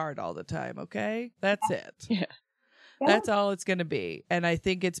your yard all the time. Okay. That's it. Yeah. That's all it's going to be. And I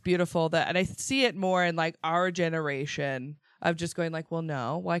think it's beautiful and I see it more in like our generation of just going like, well,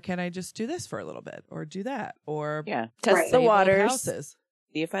 no, why can't I just do this for a little bit or do that? Or test the waters, houses.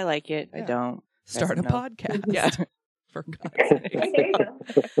 See if I like it. I don't. Start a podcast. Yeah. For God's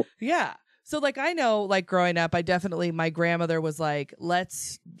sake. Yeah. So like, I know like growing up, my grandmother was like,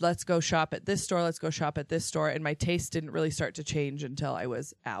 let's go shop at this store. Let's go shop at this store. And my taste didn't really start to change until I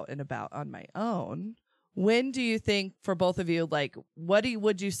was out and about on my own. When do you think, for both of you, like,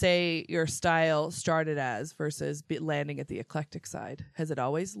 would you say your style started as versus landing at the eclectic side? Has it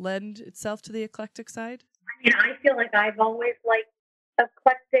always lent itself to the eclectic side? I mean, I feel like I've always liked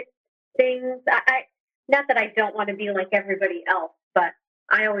eclectic things. Not that I don't want to be like everybody else, but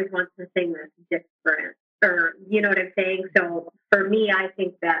I always want something that's different, or you know what I'm saying? So for me, I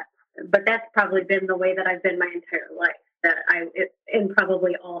think but that's probably been the way that I've been my entire life, in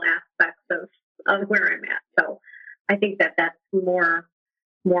probably all aspects of where I'm at. So I think that's more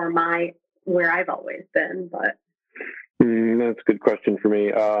where I've always been. But that's a good question for me.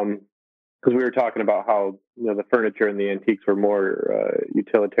 Because we were talking about how, you know, the furniture and the antiques were more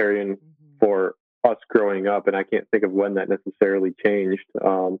utilitarian for us growing up. And I can't think of when that necessarily changed.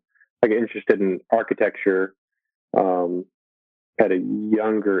 I get interested in architecture at a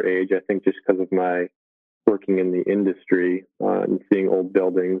younger age, I think just because of my working in the industry and seeing old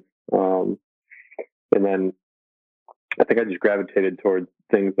buildings. And then I think I just gravitated towards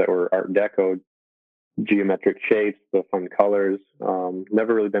things that were Art Deco, geometric shapes, the fun colors.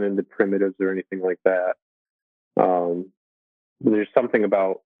 Never really been into primitives or anything like that. There's something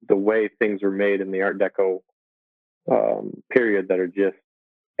about the way things were made in the Art Deco period that are just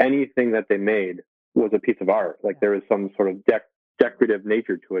anything that they made was a piece of art. Like there was some sort of decorative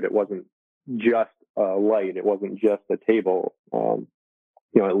nature to it. It wasn't just a light. It wasn't just a table.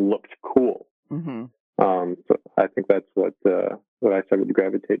 It looked cool. Mm-hmm. So I think that's what I started to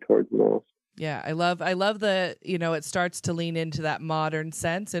gravitate towards the most. Yeah, I love the, it starts to lean into that modern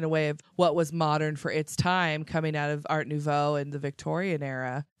sense in a way of what was modern for its time coming out of Art Nouveau and the Victorian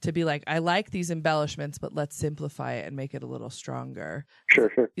era to be like, I like these embellishments, but let's simplify it and make it a little stronger.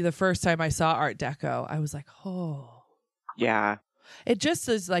 Sure. The first time I saw Art Deco, I was like, oh. Yeah. It just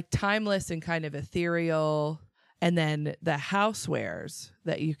is like timeless and kind of ethereal. And then the housewares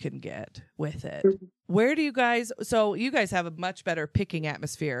that you can get with it. Mm-hmm. Where do you guys have a much better picking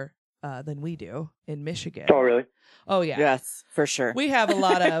atmosphere than we do in Michigan. Oh, really? Oh, yeah. Yes, for sure. We have a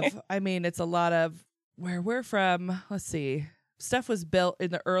lot of, it's a lot of where we're from. Let's see. Stuff was built in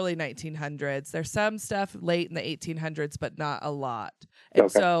the early 1900s. There's some stuff late in the 1800s, but not a lot.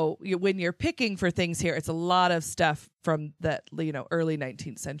 And so when you're picking for things here, it's a lot of stuff from that, early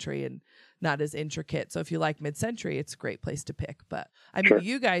 19th century and not as intricate. So if you like mid-century, it's a great place to pick. But sure.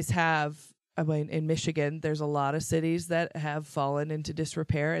 You guys have I mean, in Michigan, there's a lot of cities that have fallen into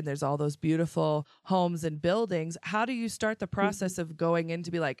disrepair, and there's all those beautiful homes and buildings. How do you start the process of going in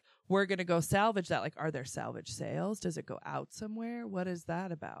to be like, we're going to go salvage that? Like, are there salvage sales? Does it go out somewhere? What is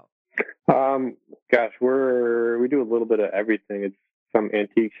that about? Gosh, we do a little bit of everything. It's some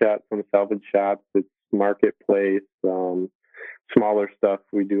antique shops, some salvage shops. It's marketplace, smaller stuff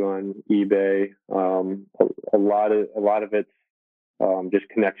we do on eBay. A lot of it's just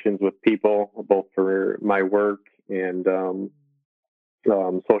connections with people, both for my work and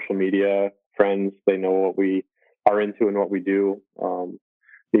social media friends. They know what we are into and what we do.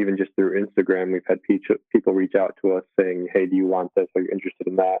 Even just through Instagram, we've had people reach out to us saying, "Hey, do you want this? Are you interested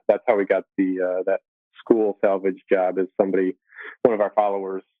in that?" That's how we got that school salvage job. Is one of our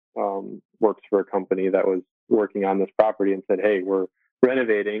followers works for a company that was working on this property and said, "Hey, we're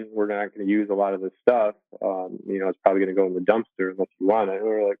renovating. We're not going to use a lot of this stuff. It's probably going to go in the dumpster unless you want it." And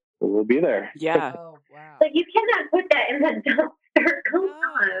we're like, well, "We'll be there." Yeah. Oh, wow. Like, you cannot put that in the dumpster. Come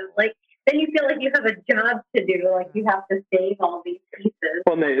on. Like, then you feel like you have a job to do. Like, you have to save all these pieces.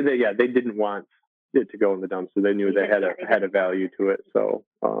 Well, they didn't want it to go in the dumpster. They knew they had a value to it. So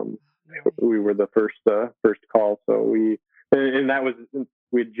we were the first call. So we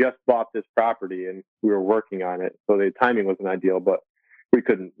had just bought this property and we were working on it. So the timing wasn't ideal, but we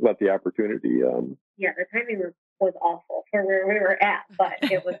couldn't let the opportunity. Yeah, the timing was awful for where we were at.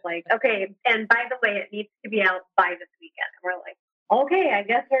 But it was like, okay, and by the way, it needs to be out by this weekend. And we're like, okay, I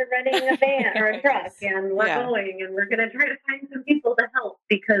guess we're renting a van or a truck and we're going and we're going to try to find some people to help,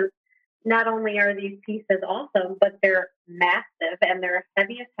 because not only are these pieces awesome, but they're massive and they're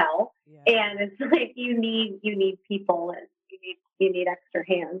heavy as hell. Yeah. And it's like you need people and you need extra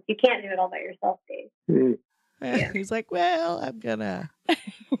hands. You can't do it all by yourself, Dave. Mm. Yeah. He's like, well,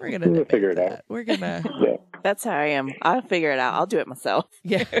 we're gonna figure it out. We're gonna. Yeah. That's how I am. I'll figure it out. I'll do it myself.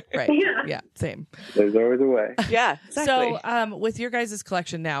 Yeah, right. Yeah, same. There's always a way. Yeah, exactly. So, with your guys'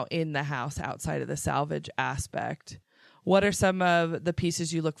 collection now in the house, outside of the salvage aspect, what are some of the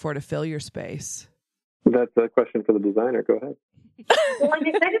pieces you look for to fill your space? That's a question for the designer. Go ahead. Well, I'm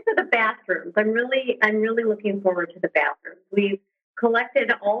excited for the bathrooms. I'm really looking forward to the bathrooms. We've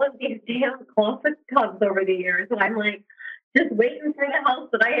collected all of these damn closet tubs over the years, and I'm like, just waiting for the house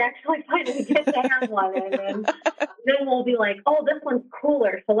that I actually finally get to have one in. And then we'll be like, oh, this one's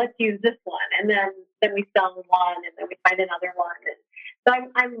cooler, so let's use this one. And then we sell one, and then we find another one. And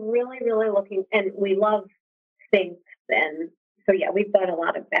so I'm really, really looking, and we love sinks. And so, yeah, we've done a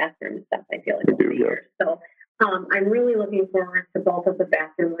lot of bathroom stuff, I feel like, over the years. So I'm really looking forward to both of the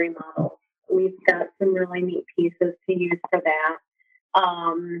bathroom remodels. We've got some really neat pieces to use for that.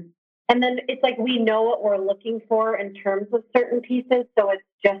 And then it's like we know what we're looking for in terms of certain pieces, so it's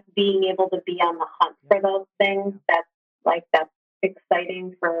just being able to be on the hunt for those things. That's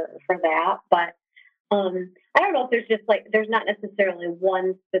exciting for that. But I don't know if there's not necessarily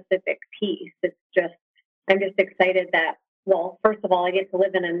one specific piece. It's just I'm just excited that, well, first of all, I get to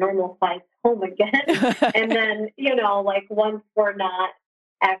live in a normal sized home again, and then once we're not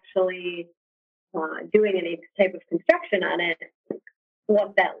actually doing any type of construction on it.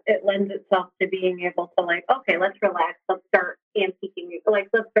 It lends itself to being able to okay, let's relax. Let's start antiquing. Let's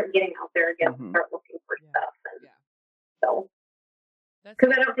start getting out there again and start looking for stuff. And so,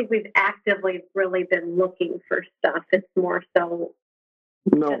 because I don't think we've actively really been looking for stuff. It's more so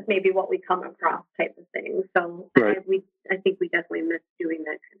just maybe what we come across type of thing. So right. I think we definitely miss doing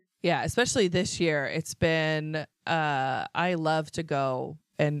that. Yeah, especially this year. It's been, I love to go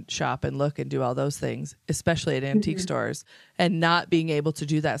and shop and look and do all those things, especially at antique stores, and not being able to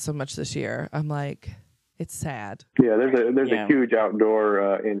do that so much this year. I'm like, it's sad. Yeah, there's a huge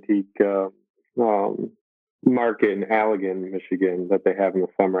outdoor antique market in Allegan, Michigan that they have in the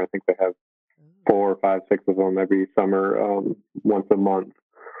summer. I think they have 4 or 5, 6 of them every summer, once a month.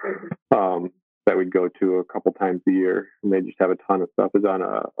 That we'd go to a couple times a year, and they just have a ton of stuff. It's on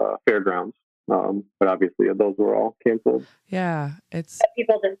a fairgrounds. But obviously those were all canceled. Yeah,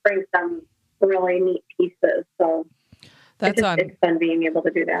 people just bring some really neat pieces. So it's fun being able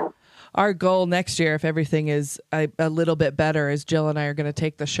to do that. Our goal next year, if everything is a little bit better, is Jill and I are going to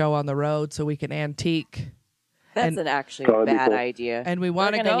take the show on the road so we can antique. That's actually a bad idea. And we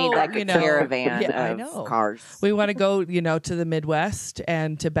want to go, need a caravan of cars. We want to go, to the Midwest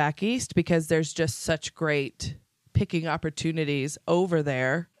and to back east, because there's just such great picking opportunities over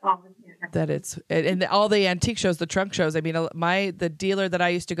there. That it's and all the antique shows, the trunk shows. I mean, the dealer that I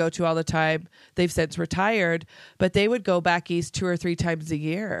used to go to all the time, they've since retired, but they would go back east 2 or 3 times a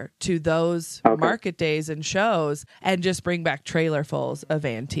year to those market days and shows and just bring back trailerfuls of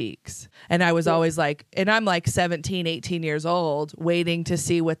antiques. And I was always like, and I'm like 17, 18 years old, waiting to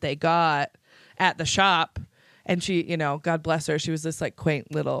see what they got. at the shop. And she, God bless her, she was this like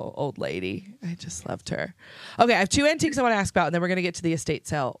quaint little old lady. I just loved her. Okay, I have 2 antiques I want to ask about, and then we're going to get to the estate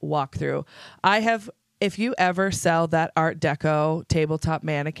sale walkthrough. If you ever sell that Art Deco tabletop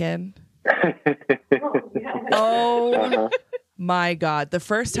mannequin, oh my God. The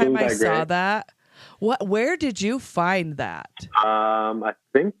first time I saw that, where did you find that? I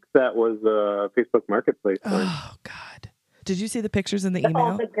think that was a Facebook Marketplace. Oh God. Did you see the pictures in the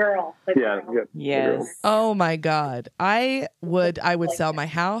email? Oh, the girl. Yeah. Yes. Oh my God. I would sell my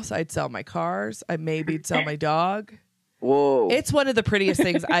house. I'd sell my cars. I maybe sell my dog. Whoa. It's one of the prettiest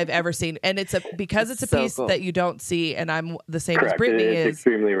things I've ever seen. And because it's a So piece cool. that you don't see, and I'm the same Correct. as Brittany It's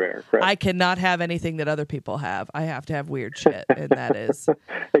extremely rare. Correct. I cannot have anything that other people have. I have to have weird shit. And that is.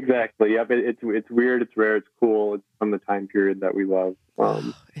 Exactly. Yep. It's weird. It's rare. It's cool. It's from the time period that we love.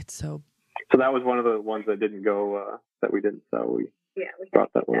 It's so. So that was one of the ones that didn't go, that we didn't sell. We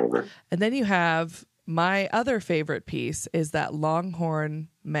brought that one over. And then you have my other favorite piece is that Longhorn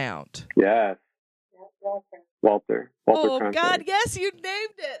mount. Yes. Walter. Oh Cronkite. God, yes, you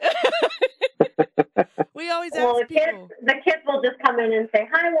named it. We always ask people. The kids will just come in and say,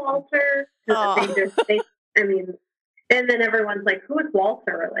 "Hi, Walter." And then everyone's like, "Who's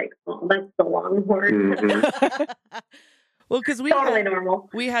Walter?" We're like, "Oh, that's the Longhorn." Mm-hmm. Well, because normal.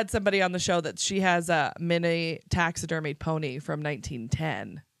 We had somebody on the show that she has a mini taxidermied pony from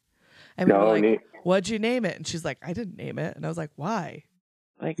 1910, and we were like, neat. "What'd you name it?" And she's like, "I didn't name it," and I was like, "Why?"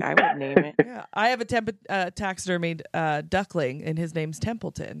 Like, I would name it. Yeah, I have a taxidermied duckling, and his name's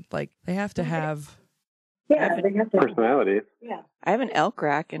Templeton. Like, they have to have. Yeah, they have to. Personalities. Yeah. I have an elk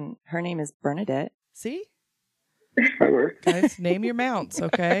rack, and her name is Bernadette. See? That works. Guys, name your mounts,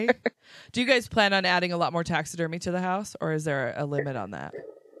 okay? Do you guys plan on adding a lot more taxidermy to the house, or is there a limit on that?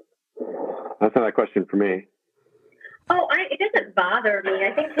 That's not a question for me. Oh, it doesn't bother me.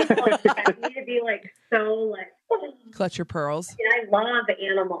 I think people expect me to be like so like. Clutch your pearls. I love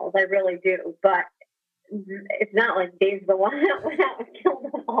animals, I really do, but it's not like Dave's the one that went out and killed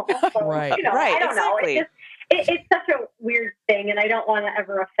them all. So, Right. Right, I don't exactly. know. It's such a weird thing, and I don't want to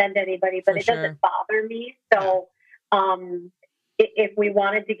ever offend anybody, but For it sure. doesn't bother me. So, if we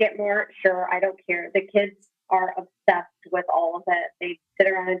wanted to get more, sure, I don't care. The kids are obsessed with all of it. They sit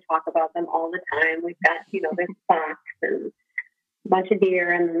around and talk about them all the time. We've got, the fox and a bunch of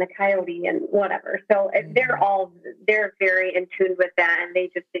deer and the coyote and whatever. So they're very in tune with that, and they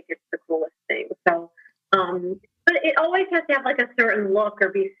just think it's the coolest thing. So, but it always has to have like a certain look or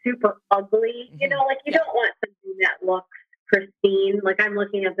be super ugly. You don't want something that looks pristine. Like, I'm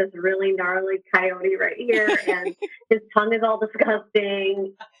looking at this really gnarly coyote right here, and his tongue is all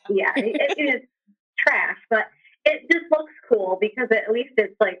disgusting. Yeah, it is trash, but it just looks cool because at least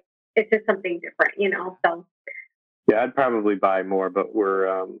it's just something different, so. Yeah, I'd probably buy more, but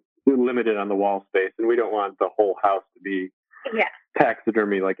we're limited on the wall space, and we don't want the whole house to be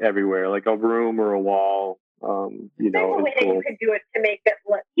taxidermy like everywhere, like a room or a wall. There's a way that you could do it to make it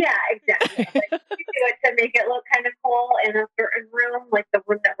look. Yeah, exactly. Like, you could do it to make it look kind of cool in a certain room, like the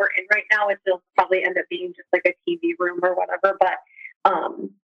room that we're in right now. It'll probably end up being just like a TV room or whatever. But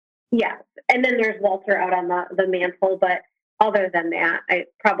yeah. And then there's Walter out on the mantle. But other than that, I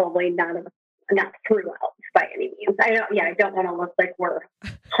probably not throughout by any means. I don't want to look like we're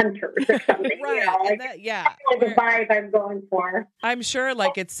hunters or something. Right. That's the vibe I'm going for. I'm sure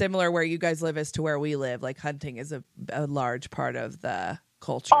it's similar where you guys live as to where we live. Like, hunting is a large part of the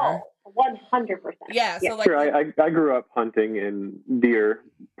culture. Oh, 100%. Yeah. So sure, I grew up hunting and deer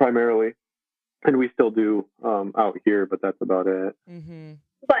primarily, and we still do out here, but that's about it. Mm-hmm.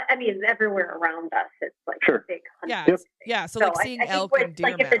 But I mean, everywhere around us, it's like a big hunting. Yeah. So seeing elk and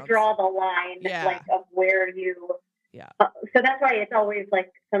deer you have to draw the line, of where you. Yeah. So that's why it's always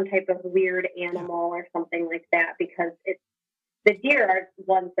like some type of weird animal or something like that, because the deer are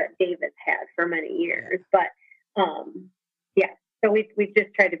ones that David's had for many years. But so we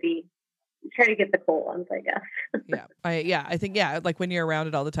just try to get the cool ones, I guess. I think like when you're around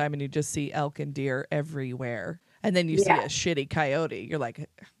it all the time and you just see elk and deer everywhere. And then you see a shitty coyote. You're like,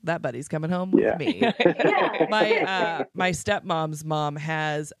 that buddy's coming home with me. My stepmom's mom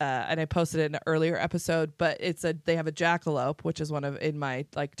has, and I posted it in an earlier episode, but they have a jackalope, which is one of in my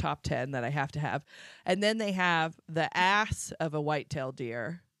top 10 that I have to have. And then they have the ass of a white-tailed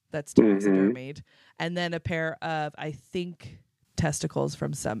deer that's taxidermied, and then a pair of, I think, testicles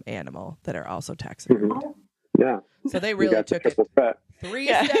from some animal that are also taxidermied. Mm-hmm. Yeah. So they really took it 3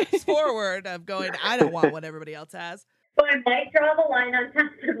 steps forward of going, I don't want what everybody else has. So I might draw the line on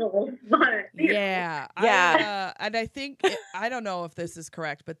testicles, but and I think I don't know if this is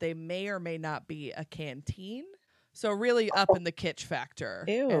correct, but they may or may not be a canteen. So really up in the kitsch factor.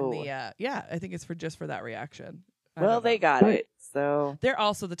 Ew. And the yeah, I think it's for that reason. Well, they got it. So they're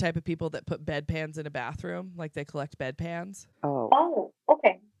also the type of people that put bedpans in a bathroom, like they collect bedpans. Oh,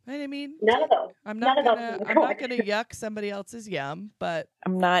 okay. I mean, None of those. I'm not gonna yuck somebody else's yum, but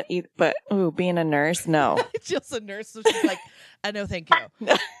I'm not either. But being a nurse, no. just a nurse, so she's like, no, thank you.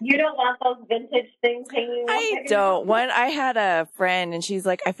 You don't want those vintage things hanging. I don't. I had a friend, and she's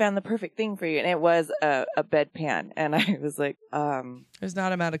like, "I found the perfect thing for you," and it was a bedpan, and I was like, "There's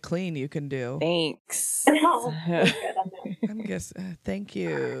not amount of clean you can do." Thanks. No, I'm guessing. Thank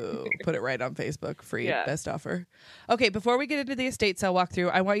you. Put it right on Facebook. Free best offer. Okay, before we get into the estate sale walkthrough,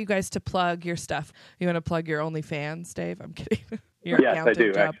 I want you guys to plug your stuff. You want to plug your OnlyFans, Dave? I'm kidding. Your yes, I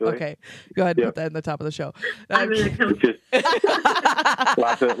do, job. actually. Okay, go ahead and put that in the top of the show. Just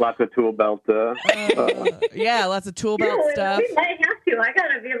lots of tool belt. Yeah, lots of tool belt stuff. We might have to. I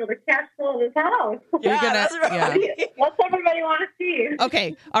gotta be able to cash flow this house. Yeah, that's right. Yeah. What's everybody want to see?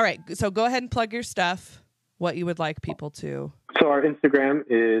 Okay, all right. So go ahead and plug your stuff. What you would like people to. So our Instagram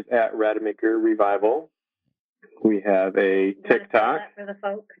is at Rademacher Revival. We have a TikTok. For the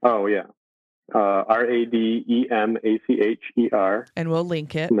folks. Oh yeah. Rademacher. And we'll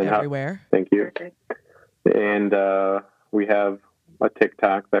link it everywhere. Thank you. Perfect. And we have a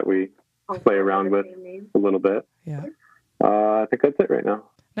TikTok that we play around with a little bit. Yeah. I think that's it right now.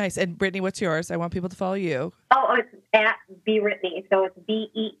 Nice. And Brittany, what's yours? I want people to follow you. Oh, it's at Brittany. So it's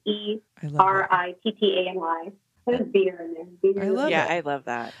BeeRittany. There's beer in there. I love it. I love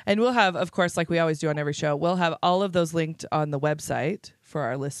that. And we'll have, of course, like we always do on every show, we'll have all of those linked on the website for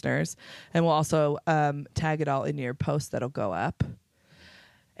our listeners. And we'll also tag it all in your post that'll go up.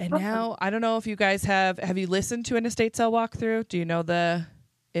 And now, I don't know if you guys have you listened to an estate sale walkthrough? Do you know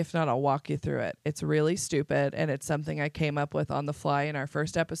if not, I'll walk you through it. It's really stupid, and it's something I came up with on the fly in our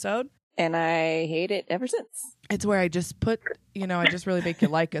first episode. And I hate it ever since. It's where I just put, I just really make you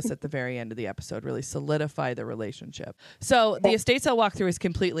like us at the very end of the episode, really solidify the relationship. So the estate sale walkthrough is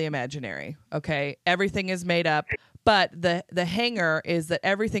completely imaginary, okay? Everything is made up, but the hanger is that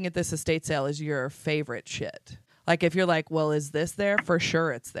everything at this estate sale is your favorite shit. Like if you're like, well, is this there? For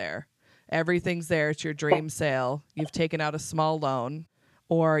sure it's there. Everything's there. It's your dream sale. You've taken out a small loan.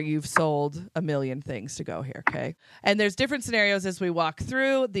 Or you've sold a million things to go here, okay? And there's different scenarios as we walk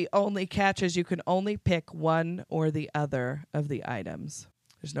through. The only catch is you can only pick one or the other of the items.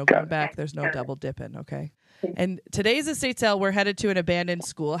 There's no going back. There's no double dipping, okay? And today's estate sale, we're headed to an abandoned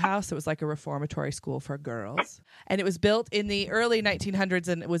schoolhouse. It was like a reformatory school for girls. And it was built in the early 1900s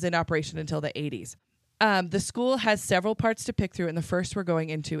and it was in operation until the 80s. The school has several parts to pick through, and the first we're going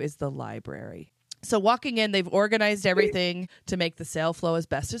into is the library. So walking in, they've organized everything to make the sale flow as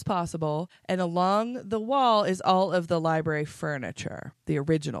best as possible. And along the wall is all of the library furniture, the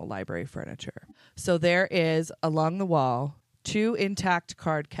original library furniture. So there is, along the wall, 2 intact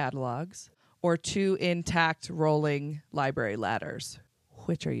card catalogs or 2 intact rolling library ladders.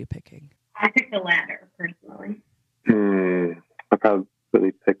 Which are you picking? I picked the ladder, personally. I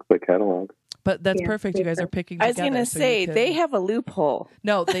probably pick the catalog. But that's perfect. You guys are picking together. I was going to say, they have a loophole.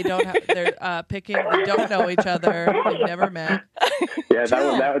 No, they don't have. They're picking. They don't know each other. They've never met. Yeah,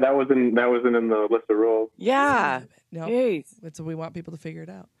 that wasn't in the list of rules. Yeah. No. Jeez. So we want people to figure it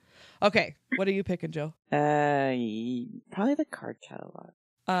out. Okay. What are you picking, Jill? Probably the card catalog.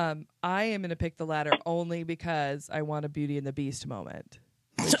 I am going to pick the latter only because I want a Beauty and the Beast moment.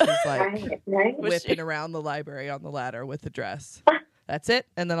 Which is like whipping around the library on the ladder with the dress. That's it.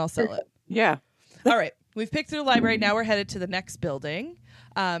 And then I'll sell it. Yeah. All right. We've picked through the library. Now we're headed to the next building.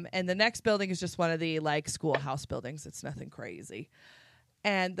 And the next building is just one of the schoolhouse buildings. It's nothing crazy.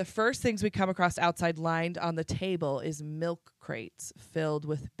 And the first things we come across outside lined on the table is milk crates filled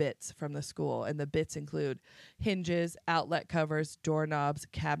with bits from the school. And the bits include hinges, outlet covers, doorknobs,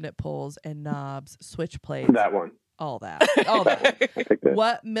 cabinet pulls, and knobs, switch plates. That one. All that. All that. I picked that.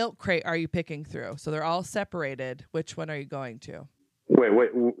 What milk crate are you picking through? So they're all separated. Which one are you going to? Wait.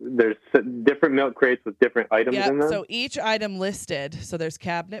 There's different milk crates with different items in them? So each item listed. So there's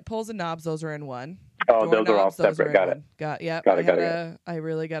cabinet pulls and knobs. Those are in one. Oh, those are all separate. Got it. Got it. I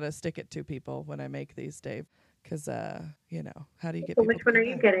really got to stick it to people when I make these, Dave. Because, how do you get people which one are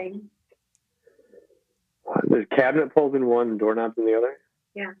you getting? There's cabinet pulls in one and doorknobs in the other?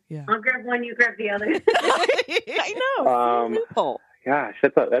 Yeah. I'll grab one, you grab the other. I know. Loophole. Gosh,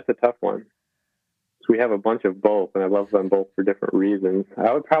 that's a tough one. So we have a bunch of both, and I love them both for different reasons.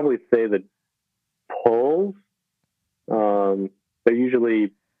 I would probably say the pulls, they're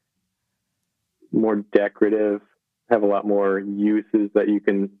usually more decorative, have a lot more uses that you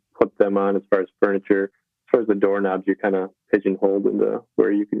can put them on as far as furniture. As far as the doorknobs, you're kind of pigeonholed into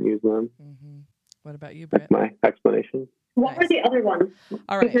where you can use them. Mm-hmm. What about you, That's Britt? my explanation. What were Nice. the other ones?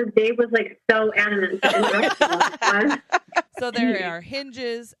 All right. Because Dave was like so adamant to interrupt us. So there are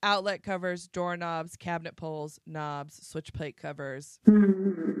hinges, outlet covers, doorknobs, cabinet poles, knobs, switch plate covers.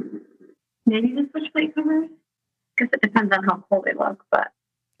 Maybe the switch plate covers? Because it depends on how cool they look, but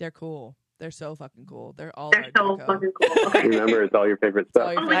They're cool. They're so fucking cool. They're all they're Art so Deco. fucking cool. Okay. Remember, it's all your favorite It's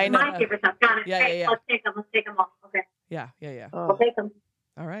all stuff. your Oh, favorite I it's know. my favorite stuff. Got it. Yeah, Okay, yeah, yeah. Let's take them. Let's take them all. Okay. Yeah. We'll take them.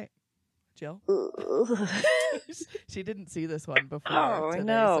 All right. Jill? Ugh. She didn't see this one before. Oh, today,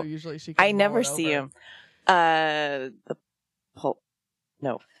 no. So usually she can I never mull it see over. him. The pole.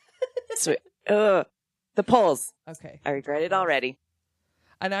 No. The poles. Okay. I regret it already.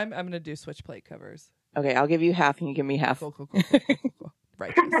 And I'm going to do switch plate covers. Okay, I'll give you half and you give me half. Cool.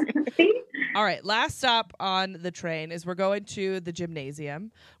 Righteous. See? All right, last stop on the train is we're going to the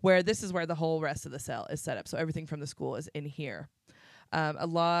gymnasium, where this is where the whole rest of the cell is set up. So everything from the school is in here.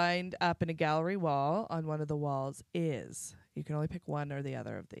 Aligned up in a gallery wall on one of the walls is, you can only pick one or the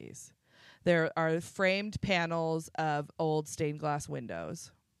other of these. There are framed panels of old stained glass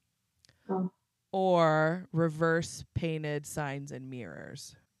windows. Oh. Or reverse painted signs and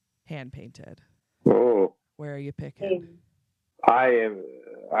mirrors, hand painted. Oh, Where are you picking? I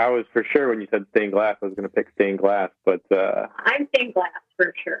was for sure when you said stained glass, I was going to pick stained glass, but I'm stained glass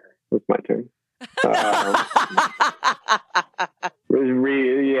for sure. it's my turn.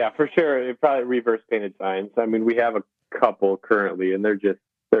 Yeah, for sure. It probably reverse painted signs. I mean, we have a couple currently, and they're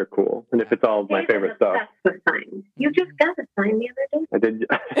cool. And if it's all my Dave favorite is stuff, obsessed with signs. You just got a sign the other day. I did.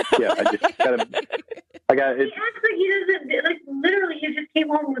 Yeah, I just got it. He acts like he doesn't, like, literally, you just came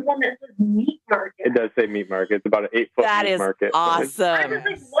home with one that says meat market. It does say meat market. It's about an 8-foot That meat is market. I awesome. was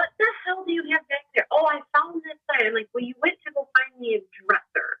like, what the hell do you have back there? Oh, I found this sign. I'm like, well, you went to go find me a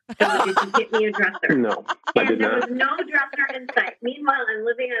dresser. So you can get me a dresser. No, I And did there was not. no dresser in sight. Meanwhile, I'm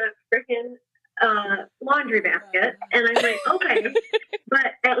living in a freaking laundry basket. And I'm like, okay, but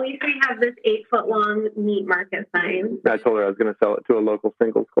at least we have this 8-foot long meat market sign. I told her I was going to sell it to a local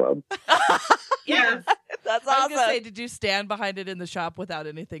singles club. Yes. That's I was awesome. gonna say, did you stand behind it in the shop without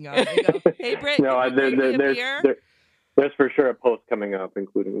anything on? You go, hey, Britt, No, can you bring me a beer? there's for sure a post coming up,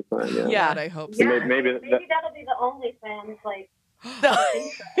 including the sign. Yeah. Yeah. God, I hope so. Yeah, Maybe that'll be the only fans, like,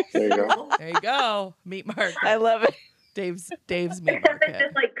 There you go. There you go. Meat market. I love it. Dave's meat Except it's market.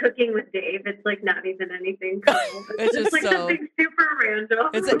 just like cooking with Dave. It's like not even anything cool. It's just like so- something super random.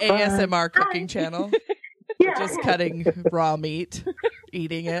 It's an ASMR cooking channel. yeah. Just cutting raw meat,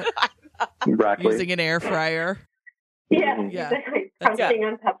 eating it, Broccoli. using an air fryer. Yeah, Yeah. exactly. That's Crunching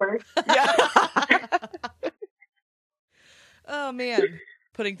on peppers. Oh man,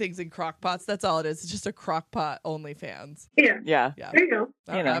 putting things in crock pots. That's all it is. It's just a crock pot OnlyFans. Yeah, Yeah. Yeah. there you go.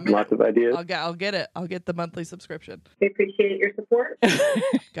 You know. I'm in Lots it. of ideas. I'll get it. I'll get the monthly subscription. We appreciate your support.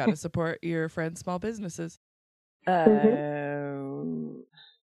 Got to support your friends' small businesses. I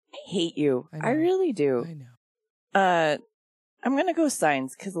hate you. I know. I really do. I know. I'm gonna go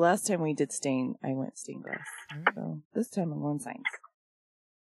signs because the last time we did stain, I went stained glass. Alright. So this time I'm going signs.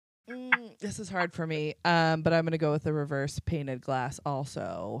 This is hard for me, but I'm going to go with the reverse painted glass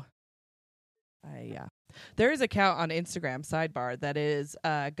also. Yeah. There is an account on Instagram, sidebar, that is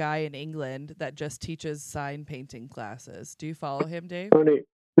a guy in England that just teaches sign painting classes. Do you follow him, Dave? Oh, neat.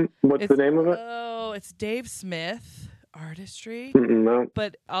 What's the name of it? Oh, it's Dave Smith Artistry. No,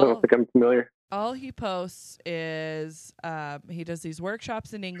 But I don't all think I'm familiar. he posts is he does these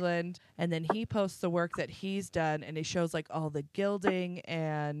workshops in England, and then he posts the work that he's done, and he shows like all the gilding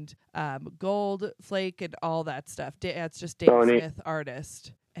and gold flake and all that stuff. It's just Dave Oh, neat. Smith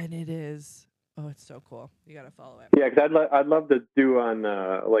Artist, and it is it's so cool. You gotta follow it. Yeah, because I'd love to do on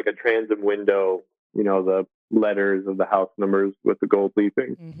like a transom window, the letters of the house numbers with the gold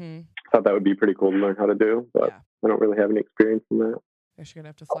leafing. Mm-hmm. Thought that would be pretty cool to learn how to do, but Yeah. I don't really have any experience in that. Guess you're gonna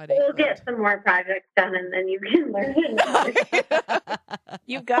have to fly to We'll England. get some more projects done, and then you can learn it.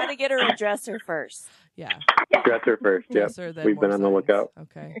 You've got to get her a dresser first. Yeah. Dresser first, yeah. Dresser, then We've more been on the signs. lookout.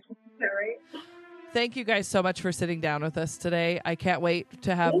 Okay. All right. Thank you guys so much for sitting down with us today. I can't wait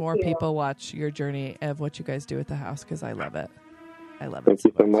to have Thank more you. people watch your journey of what you guys do at the house because I love it. I love Thank it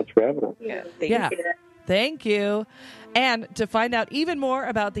you so much for having us. Yeah. Yeah. Appreciate it. Thank you. And to find out even more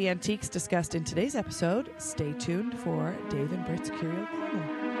about the antiques discussed in today's episode, stay tuned for Dave and Britt's Curio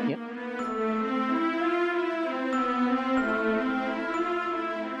Corner. Yep.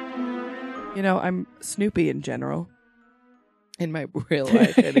 I'm Snoopy in general. In my real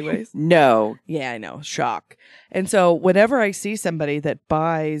life, anyways. No. Yeah, I know. Shock. And so whenever I see somebody that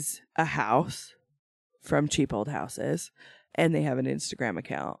buys a house from Cheap Old Houses and they have an Instagram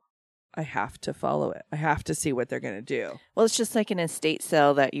account, I have to follow it. I have to see what they're going to do. Well, it's just like an estate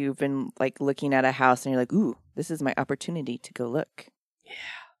sale that you've been like looking at a house and you're like, ooh, this is my opportunity to go look.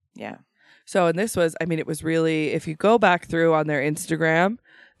 Yeah. So, and this was, I mean, it was really, if you go back through on their Instagram,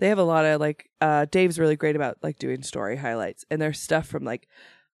 they have a lot of like, Dave's really great about like doing story highlights, and there's stuff from like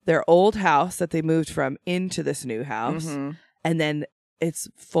their old house that they moved from into this new house. Mm-hmm. And then it's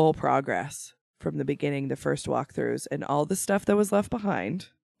full progress from the beginning, the first walkthroughs, and all the stuff that was left behind.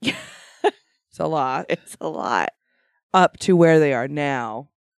 It's a lot. It's a lot. Up to where they are now.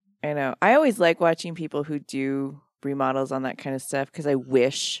 I know. I always like watching people who do remodels on that kind of stuff because I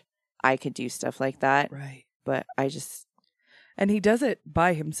wish I could do stuff like that. Right. But I just... And he does it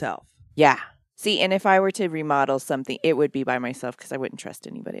by himself. Yeah. See, and if I were to remodel something, it would be by myself because I wouldn't trust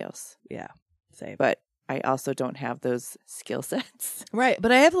anybody else. Yeah. Same. But I also don't have those skill sets. Right.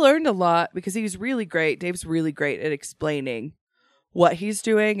 But I have learned a lot because he's really great. Dave's really great at explaining what he's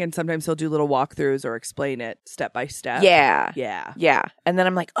doing. And sometimes he'll do little walkthroughs or explain it step by step. Yeah. Yeah. Yeah. And then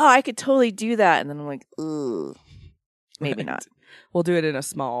I'm like, oh, I could totally do that. And then I'm like, ooh, maybe not. We'll do it in a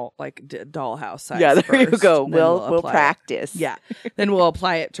small, like, dollhouse size. Yeah, there first, you go. and then We'll apply practice. it. Yeah. Then we'll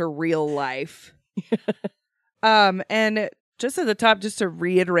apply it to real life. And just at the top, just to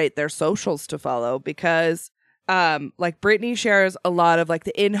reiterate their socials to follow, because like Brittany shares a lot of like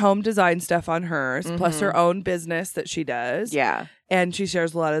the in-home design stuff on hers, plus her own business that she does. Yeah. And she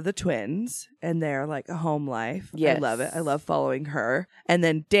shares a lot of the twins and their like a home life. Yes. I love it. I love following her. And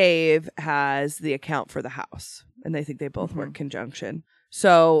then Dave has the account for the house, and they think they both work conjunction.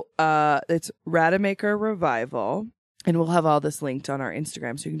 So it's Rademacher Revival. And we'll have all this linked on our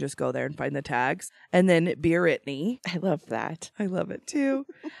Instagram, so you can just go there and find the tags. And then Brittany. I love that. I love it too.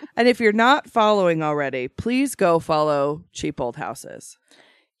 And if you're not following already, please go follow Cheap Old Houses.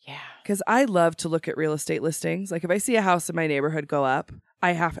 Yeah. Because I love to look at real estate listings. Like if I see a house in my neighborhood go up,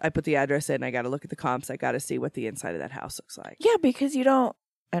 I put the address in. I got to look at the comps. I got to see what the inside of that house looks like. Yeah, because I don't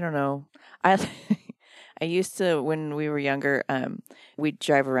know. I used to, when we were younger, we'd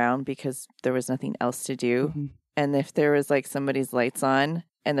drive around because there was nothing else to do. Mm-hmm. And if there was like somebody's lights on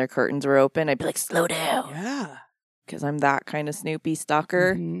and their curtains were open, I'd be like, slow down. Yeah. Because I'm that kind of Snoopy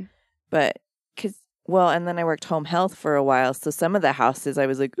stalker. Mm-hmm. But, and then I worked home health for a while. So some of the houses I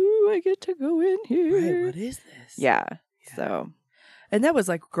was like, ooh, I get to go in here. Right. What is this? Yeah. So. And that was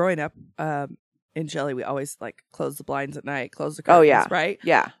like growing up in Shelley, we always like close the blinds at night, close the curtains, Oh, yeah. right?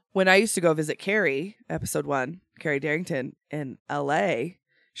 Yeah. When I used to go visit Carrie, episode 1, Carrie Darrington in LA,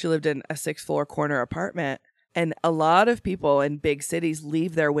 she lived in a 6th floor corner apartment. And a lot of people in big cities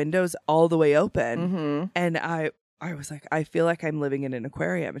leave their windows all the way open. Mm-hmm. And I was like, I feel like I'm living in an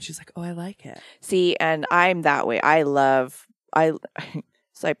aquarium. And she's like, oh, I like it. See, and I'm that way. So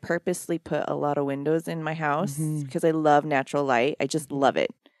I purposely put a lot of windows in my house because I love natural light. I just love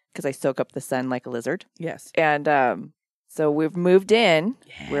it because I soak up the sun like a lizard. Yes. And so we've moved in.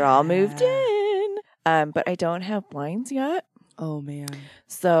 Yeah. We're all moved in. But I don't have blinds yet. Oh, man.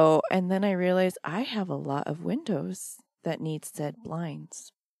 So, and then I realized I have a lot of windows that need said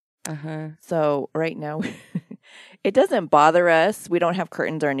blinds. Uh-huh. So right now, it doesn't bother us. We don't have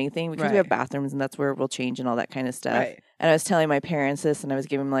curtains or anything because we have bathrooms and that's where we'll change and all that kind of stuff. Right. And I was telling my parents this and I was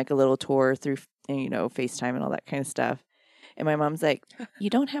giving them like a little tour through, FaceTime and all that kind of stuff. And my mom's like, you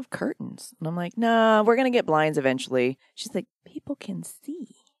don't have curtains. And I'm like, no, we're going to get blinds eventually. She's like, people can see.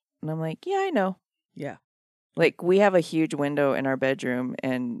 And I'm like, yeah, I know. Yeah. Like we have a huge window in our bedroom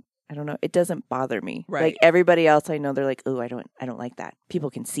and I don't know, it doesn't bother me. Right. Like everybody else I know, they're like, oh, I don't like that. People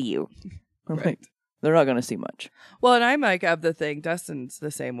can see you. I'm like, they're not going to see much. Well, and I'm like of the thing, Dustin's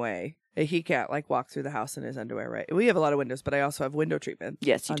the same way. He can't like walk through the house in his underwear, right? We have a lot of windows, but I also have window treatment.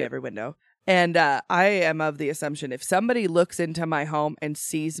 Yes, you on do. every window. And I am of the assumption if somebody looks into my home and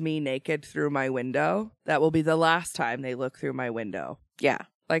sees me naked through my window, that will be the last time they look through my window. Yeah.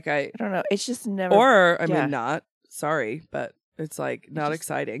 Like I don't know. It's just never. Or, I mean, not. Sorry, but it's like not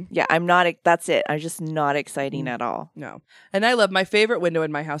exciting. Yeah, I'm not. That's it. I'm just not exciting at all. No. And I love my favorite window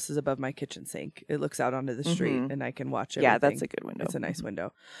in my house is above my kitchen sink. It looks out onto the street and I can watch it. Yeah, that's a good window. It's a nice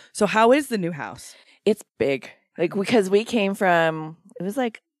window. So how is the new house? It's big. Like, because we came from, it was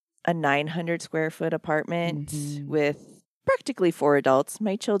like a 900 square foot apartment with practically 4 adults.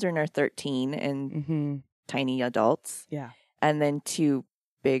 My children are 13 and tiny adults. Yeah. And then 2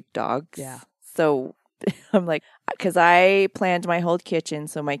 big dogs. Yeah. So I'm like, because I planned my whole kitchen.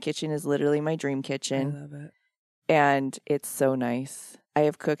 So my kitchen is literally my dream kitchen. I love it. And it's so nice. I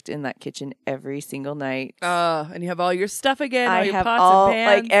have cooked in that kitchen every single night. And you have all your stuff again. I all your have pots all, and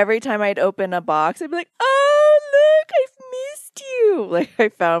pans. like every time I'd open a box, I'd be like, oh, look, I've missed you. Like I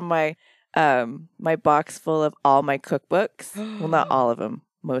found my box full of all my cookbooks. Well, not all of them,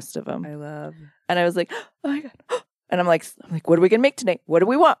 most of them. I love. And I was like, oh my God. And I'm like, what are we going to make today? What do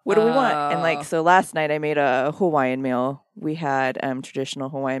we want? What do we want? And like, so last night I made a Hawaiian meal. We had traditional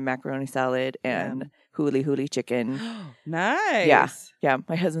Hawaiian macaroni salad and huli chicken. Nice. Yeah. Yeah.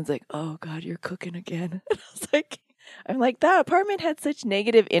 My husband's like, oh God, you're cooking again. And I was like, I'm like, that apartment had such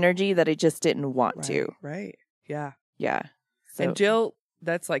negative energy that I just didn't want to. Right. Yeah. Yeah. So, And Jill,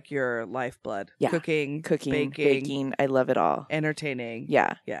 that's like your lifeblood. Yeah. Cooking, baking. baking, I love it all. entertaining.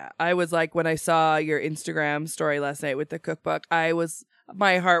 Yeah. Yeah. I was like, when I saw your Instagram story last night with the cookbook,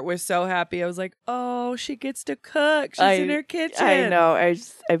 my heart was so happy. I was like, oh, she gets to cook. She's in her kitchen. I know.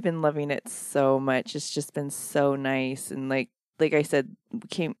 I've been loving it so much. It's just been so nice. And like I said,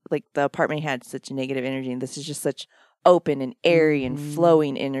 the apartment had such negative energy, and this is just such open and airy and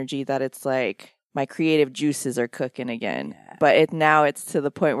flowing energy that it's like my creative juices are cooking again. Yeah. But now it's to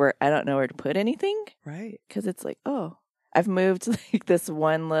the point where I don't know where to put anything. Right. Because it's like, oh, I've moved like this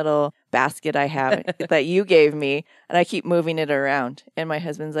one little basket I have that you gave me, and I keep moving it around. And my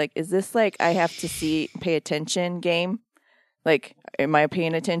husband's like, is this like I have to pay attention game? Like, am I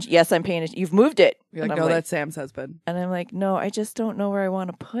paying attention? Yes, I'm paying attention. You've moved it. You're like, no, that's Sam's husband. And I'm like, no, I just don't know where I want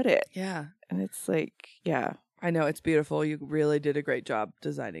to put it. Yeah. And it's like, yeah. I know, it's beautiful. You really did a great job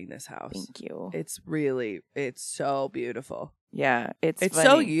designing this house. Thank you. It's so beautiful. Yeah. It's funny.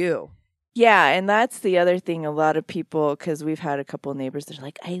 So you. Yeah. And that's the other thing. A lot of people, because we've had a couple of neighbors that are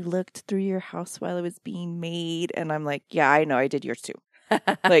like, I looked through your house while it was being made. And I'm like, yeah, I know. I did yours too.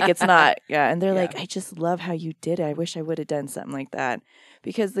 Like, it's not. Yeah. And they're like, I just love how you did it. I wish I would have done something like that.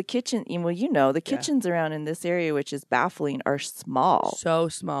 Because the kitchen, well, the kitchens around in this area, which is baffling, are small. So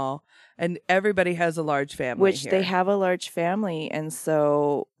small. And everybody has a large family Which here. They have a large family. And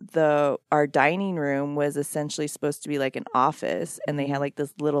so our dining room was essentially supposed to be like an office. And they had like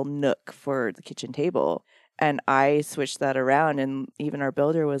this little nook for the kitchen table. And I switched that around. And even our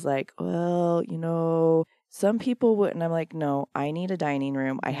builder was like, well, some people would. And I'm like, no, I need a dining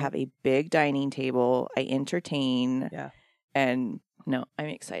room. I have a big dining table. I entertain. Yeah. And no, I'm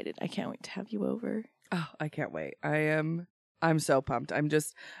excited. I can't wait to have you over. Oh, I can't wait. I'm so pumped.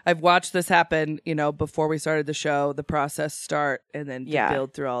 I've watched this happen, before we started the show, the process start, and then to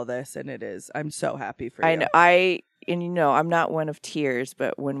build through all this. And I'm so happy for you. I know, I'm not one of tears,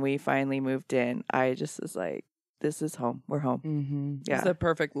 but when we finally moved in, I just was like, this is home. We're home. Mm-hmm. Yeah. It's the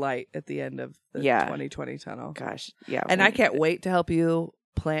perfect light at the end of the 2020 tunnel. Gosh. Yeah. And I can't wait to help you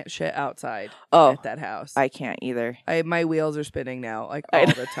plant shit outside at that house. I can't either. My wheels are spinning now, like all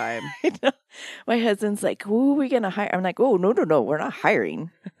the time. I know. My husband's like, who are we going to hire? I'm like, oh, no, we're not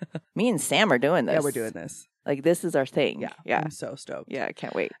hiring. Me and Sam are doing this. Yeah, we're doing this. Like, this is our thing. Yeah. I'm so stoked. Yeah, I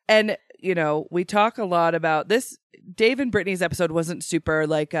can't wait. And, we talk a lot about this. Dave and Brittany's episode wasn't super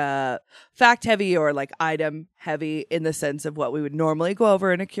like fact heavy or like item heavy in the sense of what we would normally go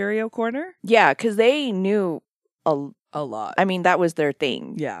over in a Curio Corner. Yeah, because they knew a lot. I mean, that was their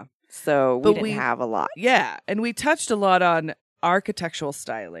thing. Yeah. So we didn't have a lot. Yeah. And we touched a lot on architectural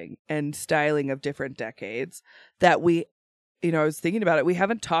styling and styling of different decades that I was thinking about it. We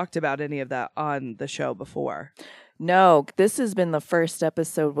haven't talked about any of that on the show before. No, this has been the first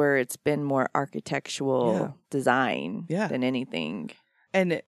episode where it's been more architectural design than anything.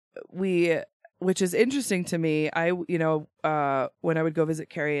 And which is interesting to me. When I would go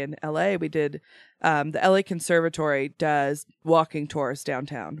visit Carrie in LA, we did, the LA Conservatory does walking tours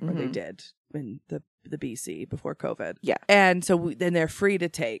downtown, or they did in the BC before COVID. Yeah. And so then they're free to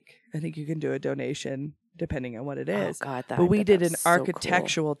take. I think you can do a donation depending on what it is. Oh, God. But we did an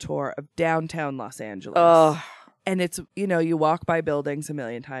architectural tour of downtown Los Angeles. Oh. And it's, you walk by buildings a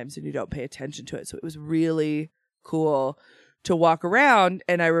million times and you don't pay attention to it. So it was really cool to walk around.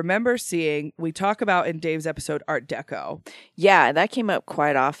 And I remember we talk about in Dave's episode, Art Deco. Yeah, that came up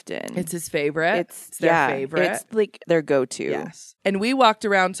quite often. It's his favorite. It's their favorite. It's like their go-to. Yes. And we walked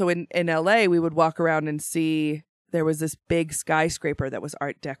around. So in LA, we would walk around and see there was this big skyscraper that was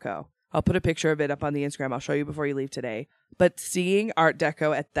Art Deco. I'll put a picture of it up on the Instagram. I'll show you before you leave today. But seeing Art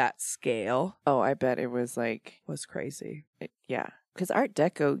Deco at that scale. Oh, I bet it was was crazy. Yeah. Because Art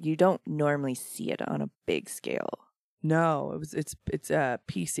Deco, you don't normally see it on a big scale. No, it's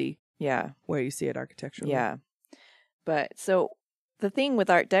PC. Yeah. Where you see it architecturally. Yeah. But so the thing with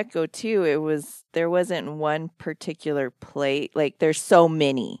Art Deco too, there wasn't one particular plate. Like there's so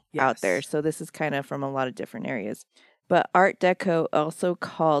many out there. So this is kind of from a lot of different areas. But Art Deco, also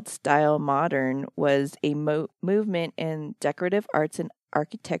called Style Modern, was a movement in decorative arts and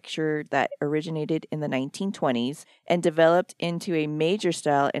architecture that originated in the 1920s and developed into a major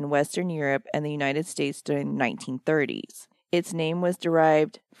style in Western Europe and the United States during the 1930s. Its name was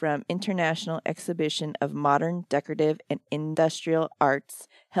derived from International Exhibition of Modern, Decorative, and Industrial Arts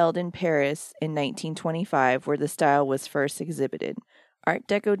held in Paris in 1925, where the style was first exhibited. Art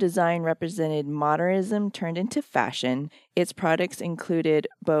Deco design represented modernism turned into fashion. Its products included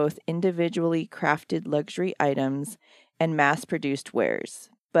both individually crafted luxury items and mass-produced wares.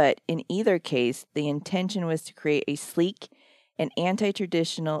 But in either case, the intention was to create a sleek and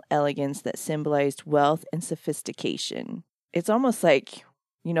anti-traditional elegance that symbolized wealth and sophistication. It's almost like,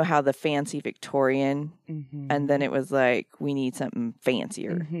 you know how the fancy Victorian, and then it was like, we need something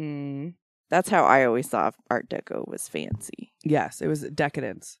fancier. That's how I always thought Art Deco was fancy. Yes, it was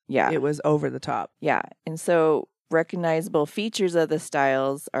decadence. Yeah. It was over the top. Yeah. And so recognizable features of the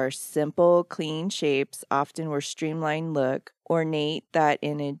styles are simple, clean shapes, often were streamlined look, ornate that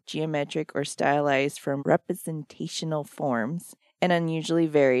in a geometric or stylized from representational forms, and unusually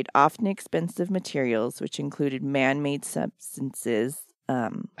varied, often expensive materials, which included man-made substances.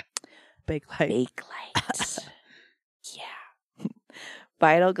 Bakelite. Yeah.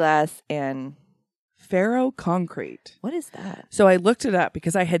 Vital glass and ferroconcrete. What is that? So I looked it up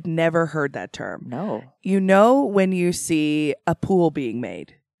because I had never heard that term. No. You know when you see a pool being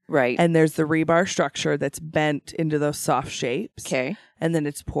made. Right. And there's the rebar structure that's bent into those soft shapes. Okay. And then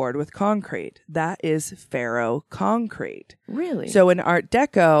it's poured with concrete. That is ferroconcrete. Really? So in Art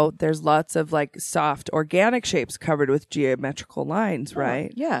Deco, there's lots of like soft organic shapes covered with geometrical lines,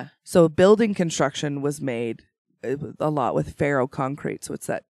 right? Yeah. So building construction was made a lot with ferroconcrete. So it's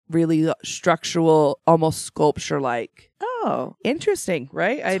that really structural, almost sculpture-like. Oh. Interesting,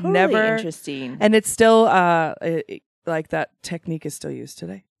 right? I'd Totally never. interesting. And it's still, like that technique is still used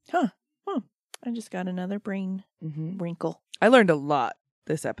today. Huh. I just got another brain wrinkle. I learned a lot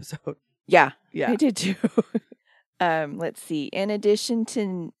this episode. Yeah. Yeah. I did too. Let's see. In addition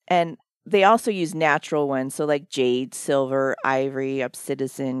to, and they also use natural ones. So like jade, silver, ivory,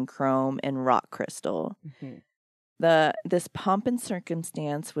 obsidian, chrome, and rock crystal. This pomp and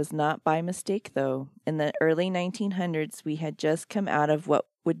circumstance was not by mistake, though. In the early 1900s, we had just come out of what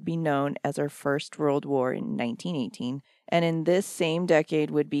would be known as our First World War in 1918, and in this same decade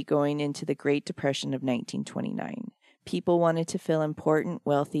would be going into the Great Depression of 1929. People wanted to feel important,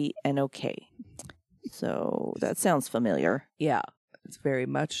 wealthy, and okay. So that sounds familiar. Yeah. It's very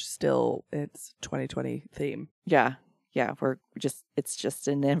much still, it's 2020 theme. Yeah. Yeah. It's just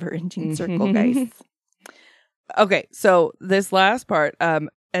a never-ending circle, guys. Okay, so this last part, and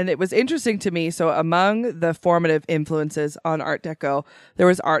it was interesting to me. So among the formative influences on Art Deco, there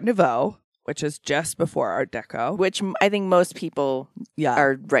was Art Nouveau, which is just before Art Deco. Which I think most people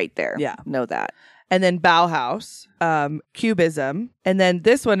are right there. Yeah. Know that. And then Bauhaus, Cubism. And then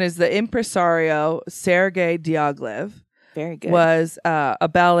this one is the impresario Sergei Diaghilev. Very good. Was a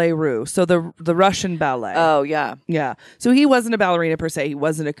ballet roux. So the Russian ballet. Oh, yeah. Yeah. So he wasn't a ballerina per se. He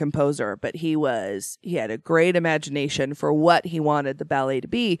wasn't a composer, but he had a great imagination for what he wanted the ballet to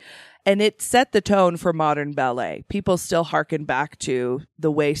be. And it set the tone for modern ballet. People still hearken back to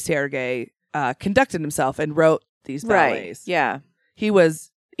the way Sergei conducted himself and wrote these ballets. Right. Yeah. He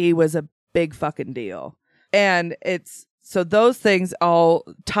was a big fucking deal. And so those things all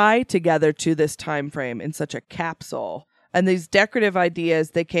tie together to this time frame in such a capsule. And these decorative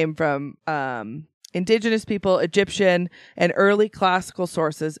ideas, they came from indigenous people, Egyptian, and early classical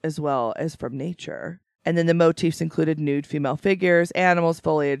sources, as well as from nature. And then the motifs included nude female figures, animals,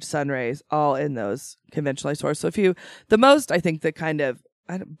 foliage, sun rays, all in those conventionally sourced. So I think the kind of,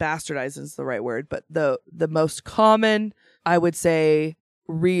 bastardized is the right word, but the most common, I would say,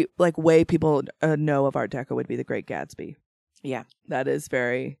 way people know of Art Deco would be The Great Gatsby. Yeah. That is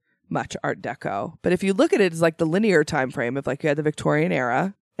very much Art Deco. But if you look at it as like the linear time frame of like you had the Victorian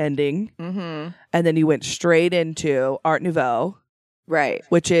era ending, and then you went straight into Art Nouveau, right,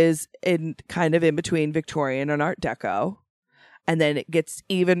 which is in between Victorian and Art Deco. And then it gets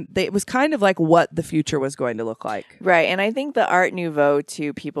it was kind of like what the future was going to look like. Right. And I think the Art Nouveau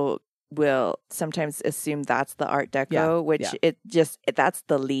too, people will sometimes assume that's the Art Deco, which that's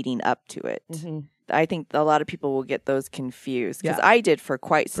the leading up to it. I think a lot of people will get those confused because I did for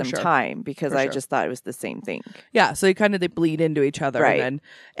quite some time because I just thought it was the same thing. Yeah. So they bleed into each other. Right. And then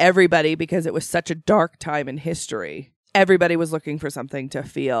everybody, because it was such a dark time in history, everybody was looking for something to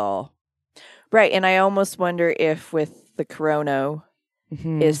feel. Right. And I almost wonder if with the Corona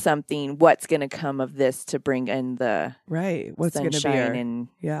is something, what's going to come of this to bring in the what's going to be and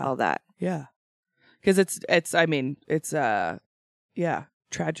all that. Yeah. Because it's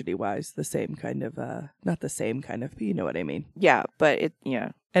tragedy wise, the same kind of, not the same kind of, but you know what I mean? Yeah. But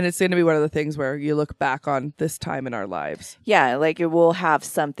And it's going to be one of the things where you look back on this time in our lives. Yeah, like it will have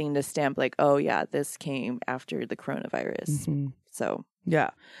something to stamp like, oh yeah, this came after the coronavirus. Mm-hmm. So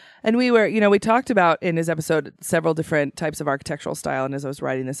yeah. And we talked about in his episode several different types of architectural style. And as I was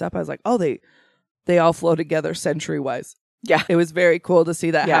writing this up, I was like, oh, they all flow together century-wise. Yeah. It was very cool to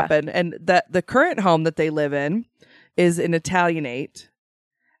see that happen. And that the current home that they live in is an Italianate.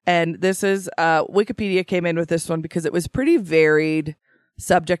 And this is, Wikipedia came in with this one because it was pretty varied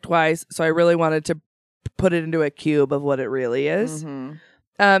subject-wise. So I really wanted to put it into a cube of what it really is.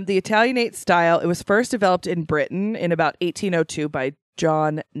 Mm-hmm. The Italianate style, it was first developed in Britain in about 1802 by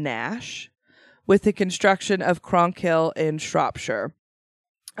John Nash with the construction of Cronkhill in Shropshire.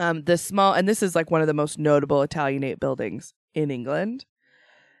 And this is like one of the most notable Italianate buildings in England.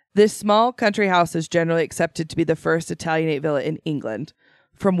 This small country house is generally accepted to be the first Italianate villa in England,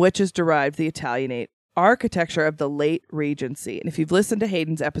 from which is derived the Italianate architecture of the late Regency. And if you've listened to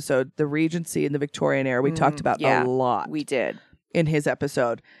Hayden's episode, the Regency in the Victorian era, we talked about a lot. We did. In his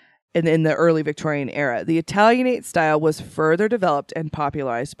episode. And in the early Victorian era, the Italianate style was further developed and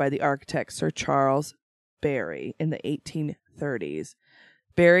popularized by the architect Sir Charles Barry in the 1830s.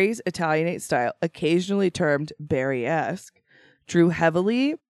 Barry's Italianate style, occasionally termed Barry-esque, drew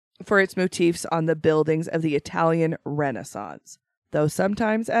heavily for its motifs on the buildings of the Italian Renaissance, though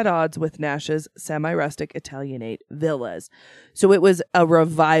sometimes at odds with Nash's semi-rustic Italianate villas. So it was a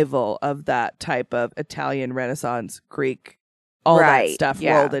revival of that type of Italian Renaissance, Greek, all that stuff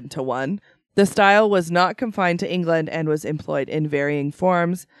rolled into one. The style was not confined to England and was employed in varying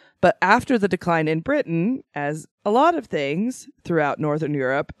forms, but after the decline in Britain, as a lot of things throughout Northern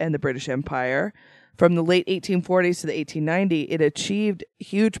Europe and the British Empire, from the late 1840s to the 1890s, it achieved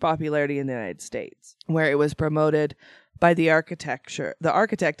huge popularity in the United States, where it was promoted by the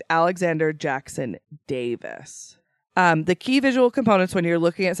architect Alexander Jackson Davis. The key visual components when you're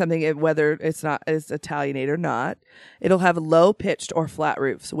looking at something, whether it's Italianate or not, it'll have low pitched or flat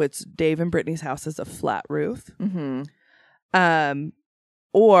roofs, which Dave and Brittany's house is a flat roof. Mm-hmm.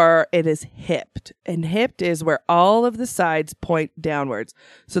 Or it is hipped. And hipped is where all of the sides point downwards.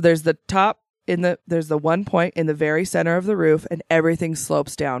 So there's the top there's the one point in the very center of the roof, and everything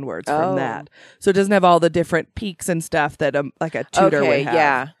slopes downwards from that. So it doesn't have all the different peaks and stuff that like a Tudor would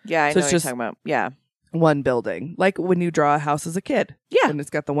have. Yeah, I so know it's what just you're talking about. Yeah. One building, like when you draw a house as a kid. Yeah. And it's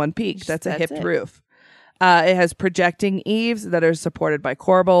got the one peak. That's a hipped it. roof. It has projecting eaves that are supported by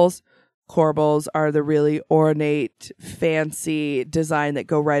corbels. Corbels are the really ornate, fancy design that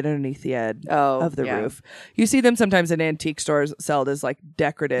go right underneath the edge of the roof. You see them sometimes in antique stores sold as like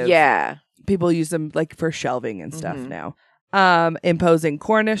decorative. Yeah. People use them like for shelving and stuff now. Imposing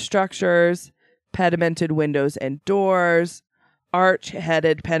cornice structures, pedimented windows and doors,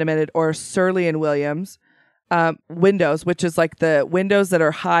 arch-headed, pedimented, or Surley and Williams windows, which is like the windows that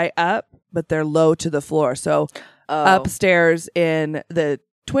are high up, but they're low to the floor. So upstairs in the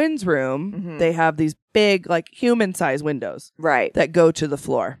twins' room, they have these big, like human-sized windows that go to the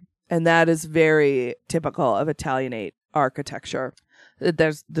floor. And that is very typical of Italianate architecture.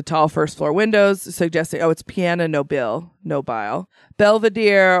 There's the tall first floor windows suggesting, it's piano nobile.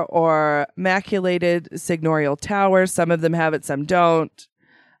 Belvedere or maculated signorial towers. Some of them have it, some don't.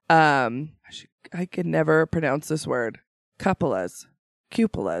 I can never pronounce this word. Cupolas.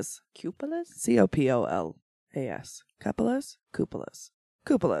 Cupolas. C-O-P-O-L-A-S. Cupolas?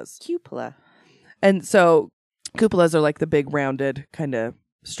 Cupola. And so cupolas are like the big rounded kind of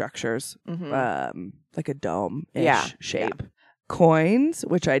structures, like a dome-ish shape. Yeah. Coins,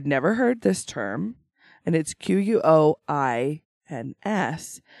 which I'd never heard this term, and it's Quoins,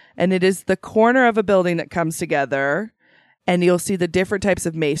 and it is the corner of a building that comes together, and you'll see the different types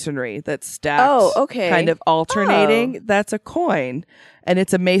of masonry that's stacked, kind of alternating. That's a coin, and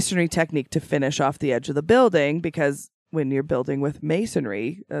it's a masonry technique to finish off the edge of the building, because when you're building with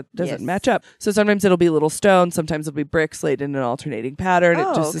masonry, it doesn't match up. So sometimes it'll be little stones, sometimes it'll be bricks laid in an alternating pattern.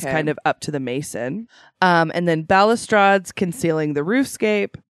 It just is kind of up to the mason. And then balustrades concealing the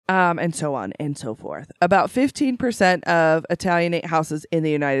roofscape, and so on and so forth. About 15% of Italianate houses in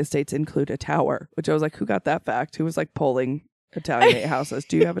the United States include a tower, which I was like, who got that fact? Who was like polling Italianate houses?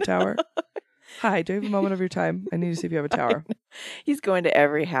 Do you have a tower? Hi, do you have a moment of your time? I need to see if you have a tower. He's going to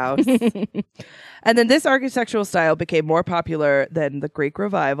every house. And then this architectural style became more popular than the Greek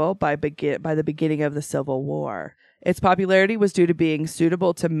Revival by the beginning of the Civil War. Its popularity was due to being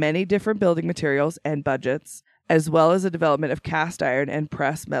suitable to many different building materials and budgets, as well as the development of cast iron and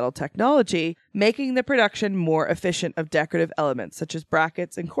pressed metal technology, making the production more efficient of decorative elements such as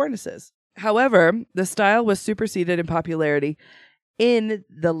brackets and cornices. However, the style was superseded in popularity in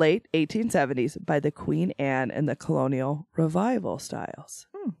the late 1870s by the Queen Anne and the Colonial Revival styles.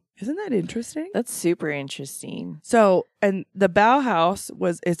 Isn't that interesting? That's super interesting. So, and the Bauhaus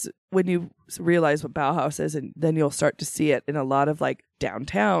it's when you realize what Bauhaus is, and then you'll start to see it in a lot of like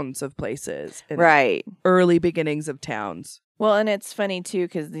downtowns of places. And Right. early beginnings of towns. Well, and it's funny too,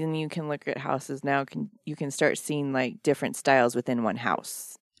 because then you can look at houses now. You can start seeing like different styles within one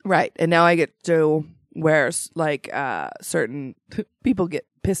house. Right. And now I get to where like certain people get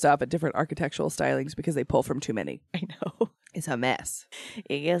pissed off at different architectural stylings because they pull from too many. I know. It's a mess.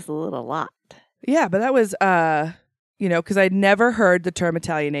 It gets a little lot. Yeah, but that was, because I'd never heard the term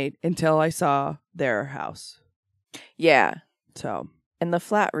Italianate until I saw their house. Yeah. So. And the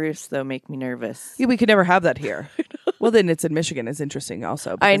flat roofs, though, make me nervous. Yeah, we could never have that here. Well, then it's in Michigan. It's interesting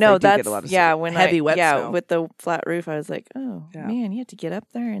also. I know. That's Get a lot of wet snow. With the flat roof, I was like, oh, man, you have to get up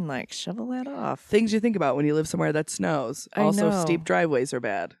there and like shovel that off. Things you think about when you live somewhere that snows. I Also, know. steep driveways are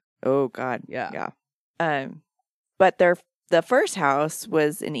bad. Oh, God. Yeah. But the first house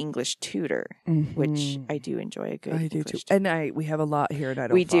was an English Tudor, which I do enjoy a good I do English too. And we have a lot here in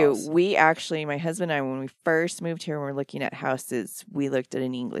Idaho We Falls. do. We actually, my husband and I, when we first moved here and we're looking at houses, we looked at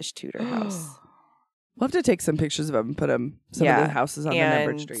an English Tudor house. We'll have to take some pictures of them and put some of the houses on the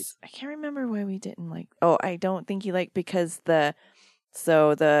numbered streets. I can't remember why we didn't like. Oh, I don't think you like because the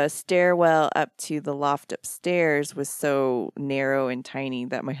stairwell up to the loft upstairs was so narrow and tiny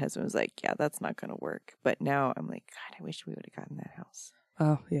that my husband was like, yeah, that's not going to work. But now I'm like, God, I wish we would have gotten that house.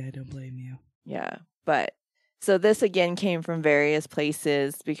 Oh, yeah, I don't blame you. Yeah. But so this again came from various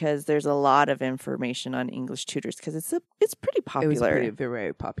places because there's a lot of information on English Tudors because it's pretty popular. It was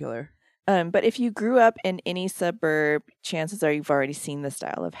very popular. But if you grew up in any suburb, chances are you've already seen the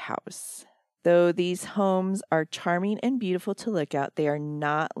style of house. Though these homes are charming and beautiful to look at, they are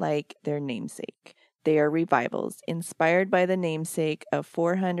not like their namesake. They are revivals, inspired by the namesake of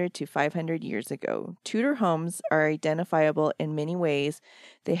 400 to 500 years ago. Tudor homes are identifiable in many ways.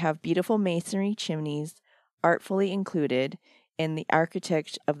 They have beautiful masonry chimneys, artfully included in the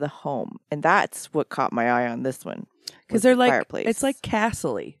architect of the home. And that's what caught my eye on this one. Because they're like, fireplace. It's like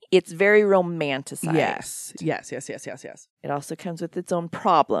castle-y. It's very romanticized. Yes. It also comes with its own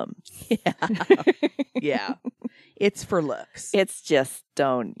problems. Yeah. It's for looks. It's just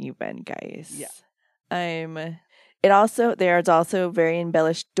don't even, guys. Yeah. There's also very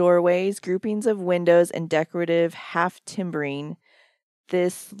embellished doorways, groupings of windows, and decorative half timbering.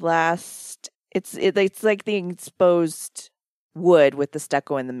 It's like the exposed wood with the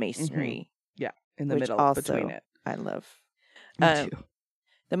stucco and the masonry. Yeah, in the which middle also between it. I love. Me too.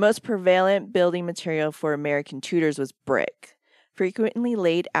 The most prevalent building material for American Tudors was brick, frequently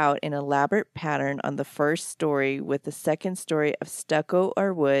laid out in elaborate pattern on the first story with the second story of stucco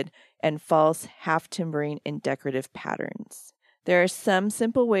or wood and false half timbering in decorative patterns. There are some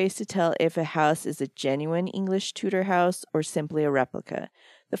simple ways to tell if a house is a genuine English Tudor house or simply a replica.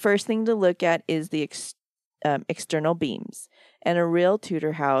 The first thing to look at is the external beams. In a real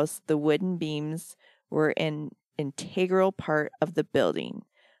Tudor house, the wooden beams were an integral part of the building,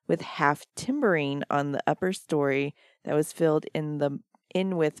 with half timbering on the upper story that was filled in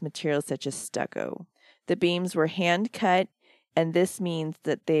with materials such as stucco. The beams were hand cut, and this means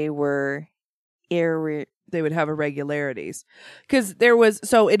that they were they would have irregularities. Because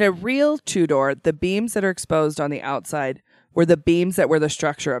in a real Tudor, the beams that are exposed on the outside were the beams that were the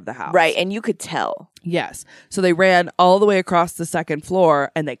structure of the house. Right, and you could tell. Yes. So they ran all the way across the second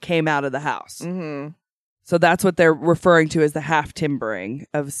floor and they came out of the house. Mm-hmm. So that's what they're referring to as the half timbering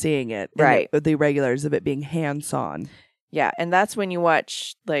of seeing it. Right. The irregulars of it being hand-sawn. Yeah, and that's when you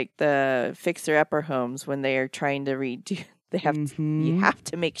watch like the fixer-upper homes when they are trying to redo. You have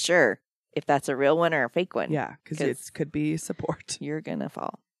to make sure if that's a real one or a fake one. Yeah, because it could be support. You're gonna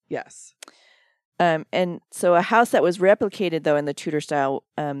fall. Yes. And so a house that was replicated, though, in the Tudor style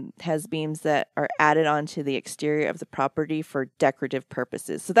has beams that are added onto the exterior of the property for decorative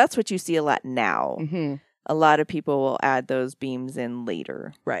purposes. So that's what you see a lot now. Mm-hmm. A lot of people will add those beams in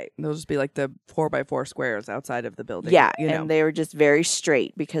later. Right. They'll just be like the 4x4 squares outside of the building. Yeah, and they were just very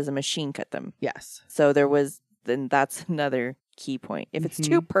straight because a machine cut them. Yes. So then that's another key point. If it's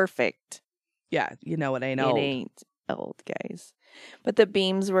too perfect. Yeah, you know it ain't old. It ain't old, guys. But the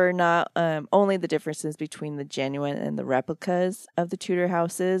beams were not only the differences between the genuine and the replicas of the Tudor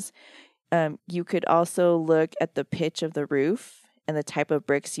houses. You could also look at the pitch of the roof and the type of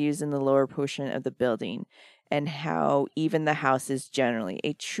bricks used in the lower portion of the building and how even the house is generally.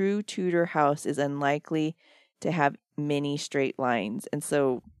 A true Tudor house is unlikely to have many straight lines. And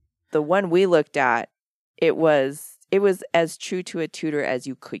so the one we looked at, it was it was as true to a Tudor as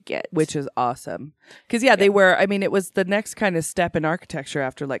you could get. Which is awesome. Because, they were, it was the next kind of step in architecture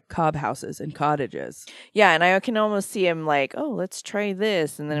after like cob houses and cottages. Yeah, and I can almost see him like, oh, let's try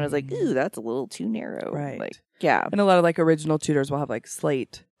this. And then it was like, ooh, that's a little too narrow. Right. Like, yeah. And a lot of like original Tudors will have like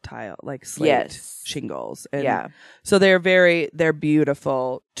slate tile, like slate shingles. And so they're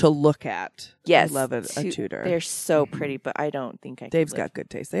beautiful to look at. Yes. I love a Tudor. They're so pretty, but I don't think Dave's got good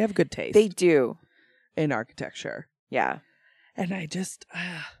taste. They have good taste. They do. In architecture. Yeah. And I just,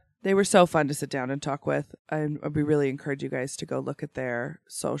 they were so fun to sit down and talk with. We really encourage you guys to go look at their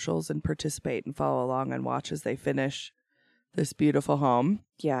socials and participate and follow along and watch as they finish this beautiful home.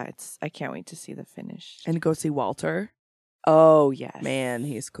 Yeah, I can't wait to see the finish. And go see Walter. Oh, yes. Man,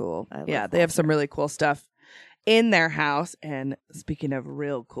 he's cool. They Walter. have some really cool stuff in their house. And speaking of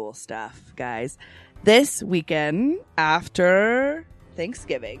real cool stuff, guys, this weekend after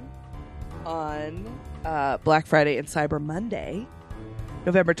Thanksgiving, on Black Friday and Cyber Monday,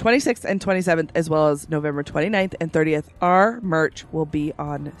 November 26th and 27th, as well as November 29th and 30th, our merch will be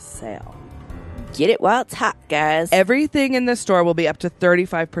on sale. Get it while it's hot, guys. Everything in the store will be up to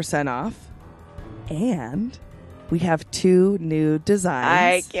 35% off. And we have 2 new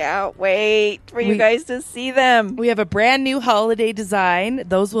designs. I can't wait for you guys to see them. We have a brand new holiday design.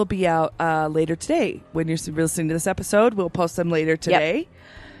 Those will be out later today. When you're listening to this episode, we'll post them later today. Yep.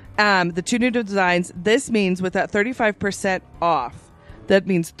 The 2 new designs, this means with that 35% off, that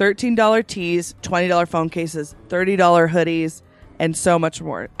means $13 tees, $20 phone cases, $30 hoodies, and so much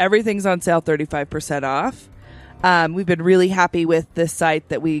more. Everything's on sale 35% off. We've been really happy with this site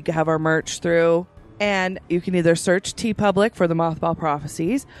that we have our merch through. And you can either search TeePublic for the Mothball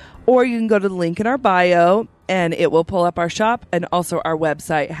Prophecies, or you can go to the link in our bio and it will pull up our shop. And also our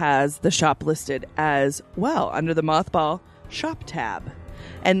website has the shop listed as well under the Mothball shop tab.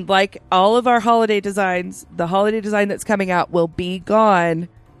 And like all of our holiday designs, the holiday design that's coming out will be gone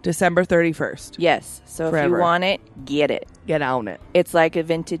December 31st. Yes. So Forever. If you want it, get it. Get on it. It's like a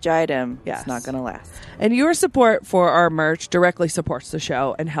vintage item. Yes. It's not going to last. And your support for our merch directly supports the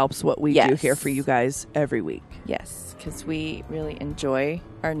show and helps what we do here for you guys every week. Yes, because we really enjoy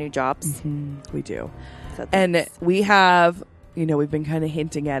our new jobs. Mm-hmm. We do. So and we have, we've been kind of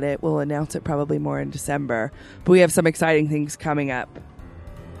hinting at it. We'll announce it probably more in December. But we have some exciting things coming up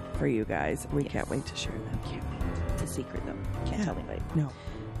for you guys. We can't wait to share them. Can't wait. It's a secret, though. Can't tell anybody. No.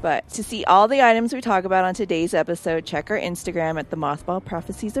 But to see all the items we talk about on today's episode, check our Instagram at the Mothball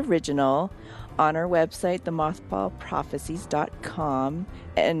Prophecies Original, on our website, themothballprophecies.com,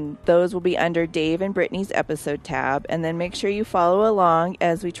 and those will be under Dave and Brittany's episode tab. And then make sure you follow along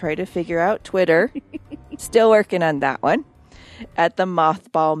as we try to figure out Twitter. Still working on that one. At the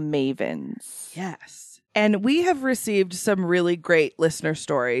Mothball Mavens. Yes. And we have received some really great listener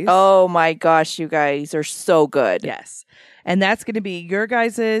stories. Oh my gosh, you guys are so good. Yes. And that's going to be your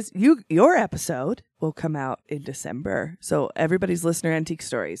guys's, your episode will come out in December. So everybody's listener antique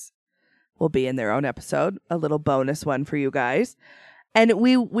stories will be in their own episode, a little bonus one for you guys. And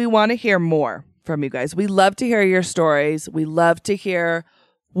we want to hear more from you guys. We love to hear your stories. We love to hear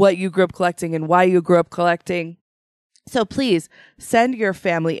what you grew up collecting and why you grew up collecting. So please send your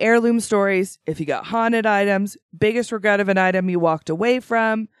family heirloom stories. If you got haunted items, biggest regret of an item you walked away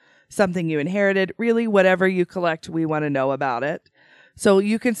from, something you inherited, really whatever you collect, we want to know about it. So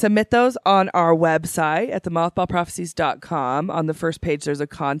you can submit those on our website at themothballprophecies.com. On the first page, there's a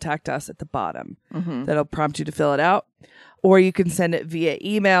contact us at the bottom. Mm-hmm. That'll prompt you to fill it out. Or you can send it via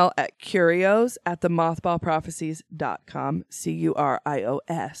email at curios@themothballprophecies.com.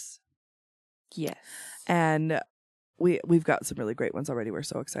 CURIOS. Yes. And we've got some really great ones already. We're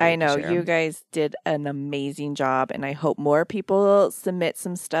so excited. I know. to share You them. guys did an amazing job, and I hope more people submit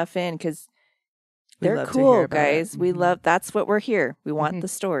some stuff in because they're cool, guys. We love, that's what we're here. We want the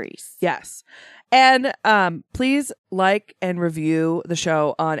stories. Yes. And please like and review the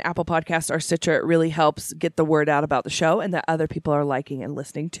show on Apple Podcasts or Stitcher. It really helps get the word out about the show and that other people are liking and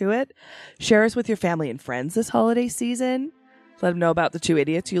listening to it. Share us with your family and friends this holiday season. Let them know about the 2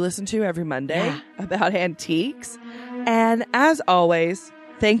 idiots you listen to every Monday about antiques. And as always,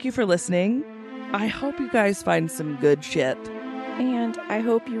 thank you for listening. I hope you guys find some good shit. And I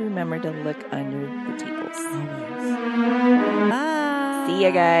hope you remember to look under the tables. Always. Bye. See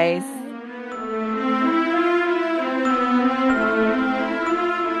ya, guys.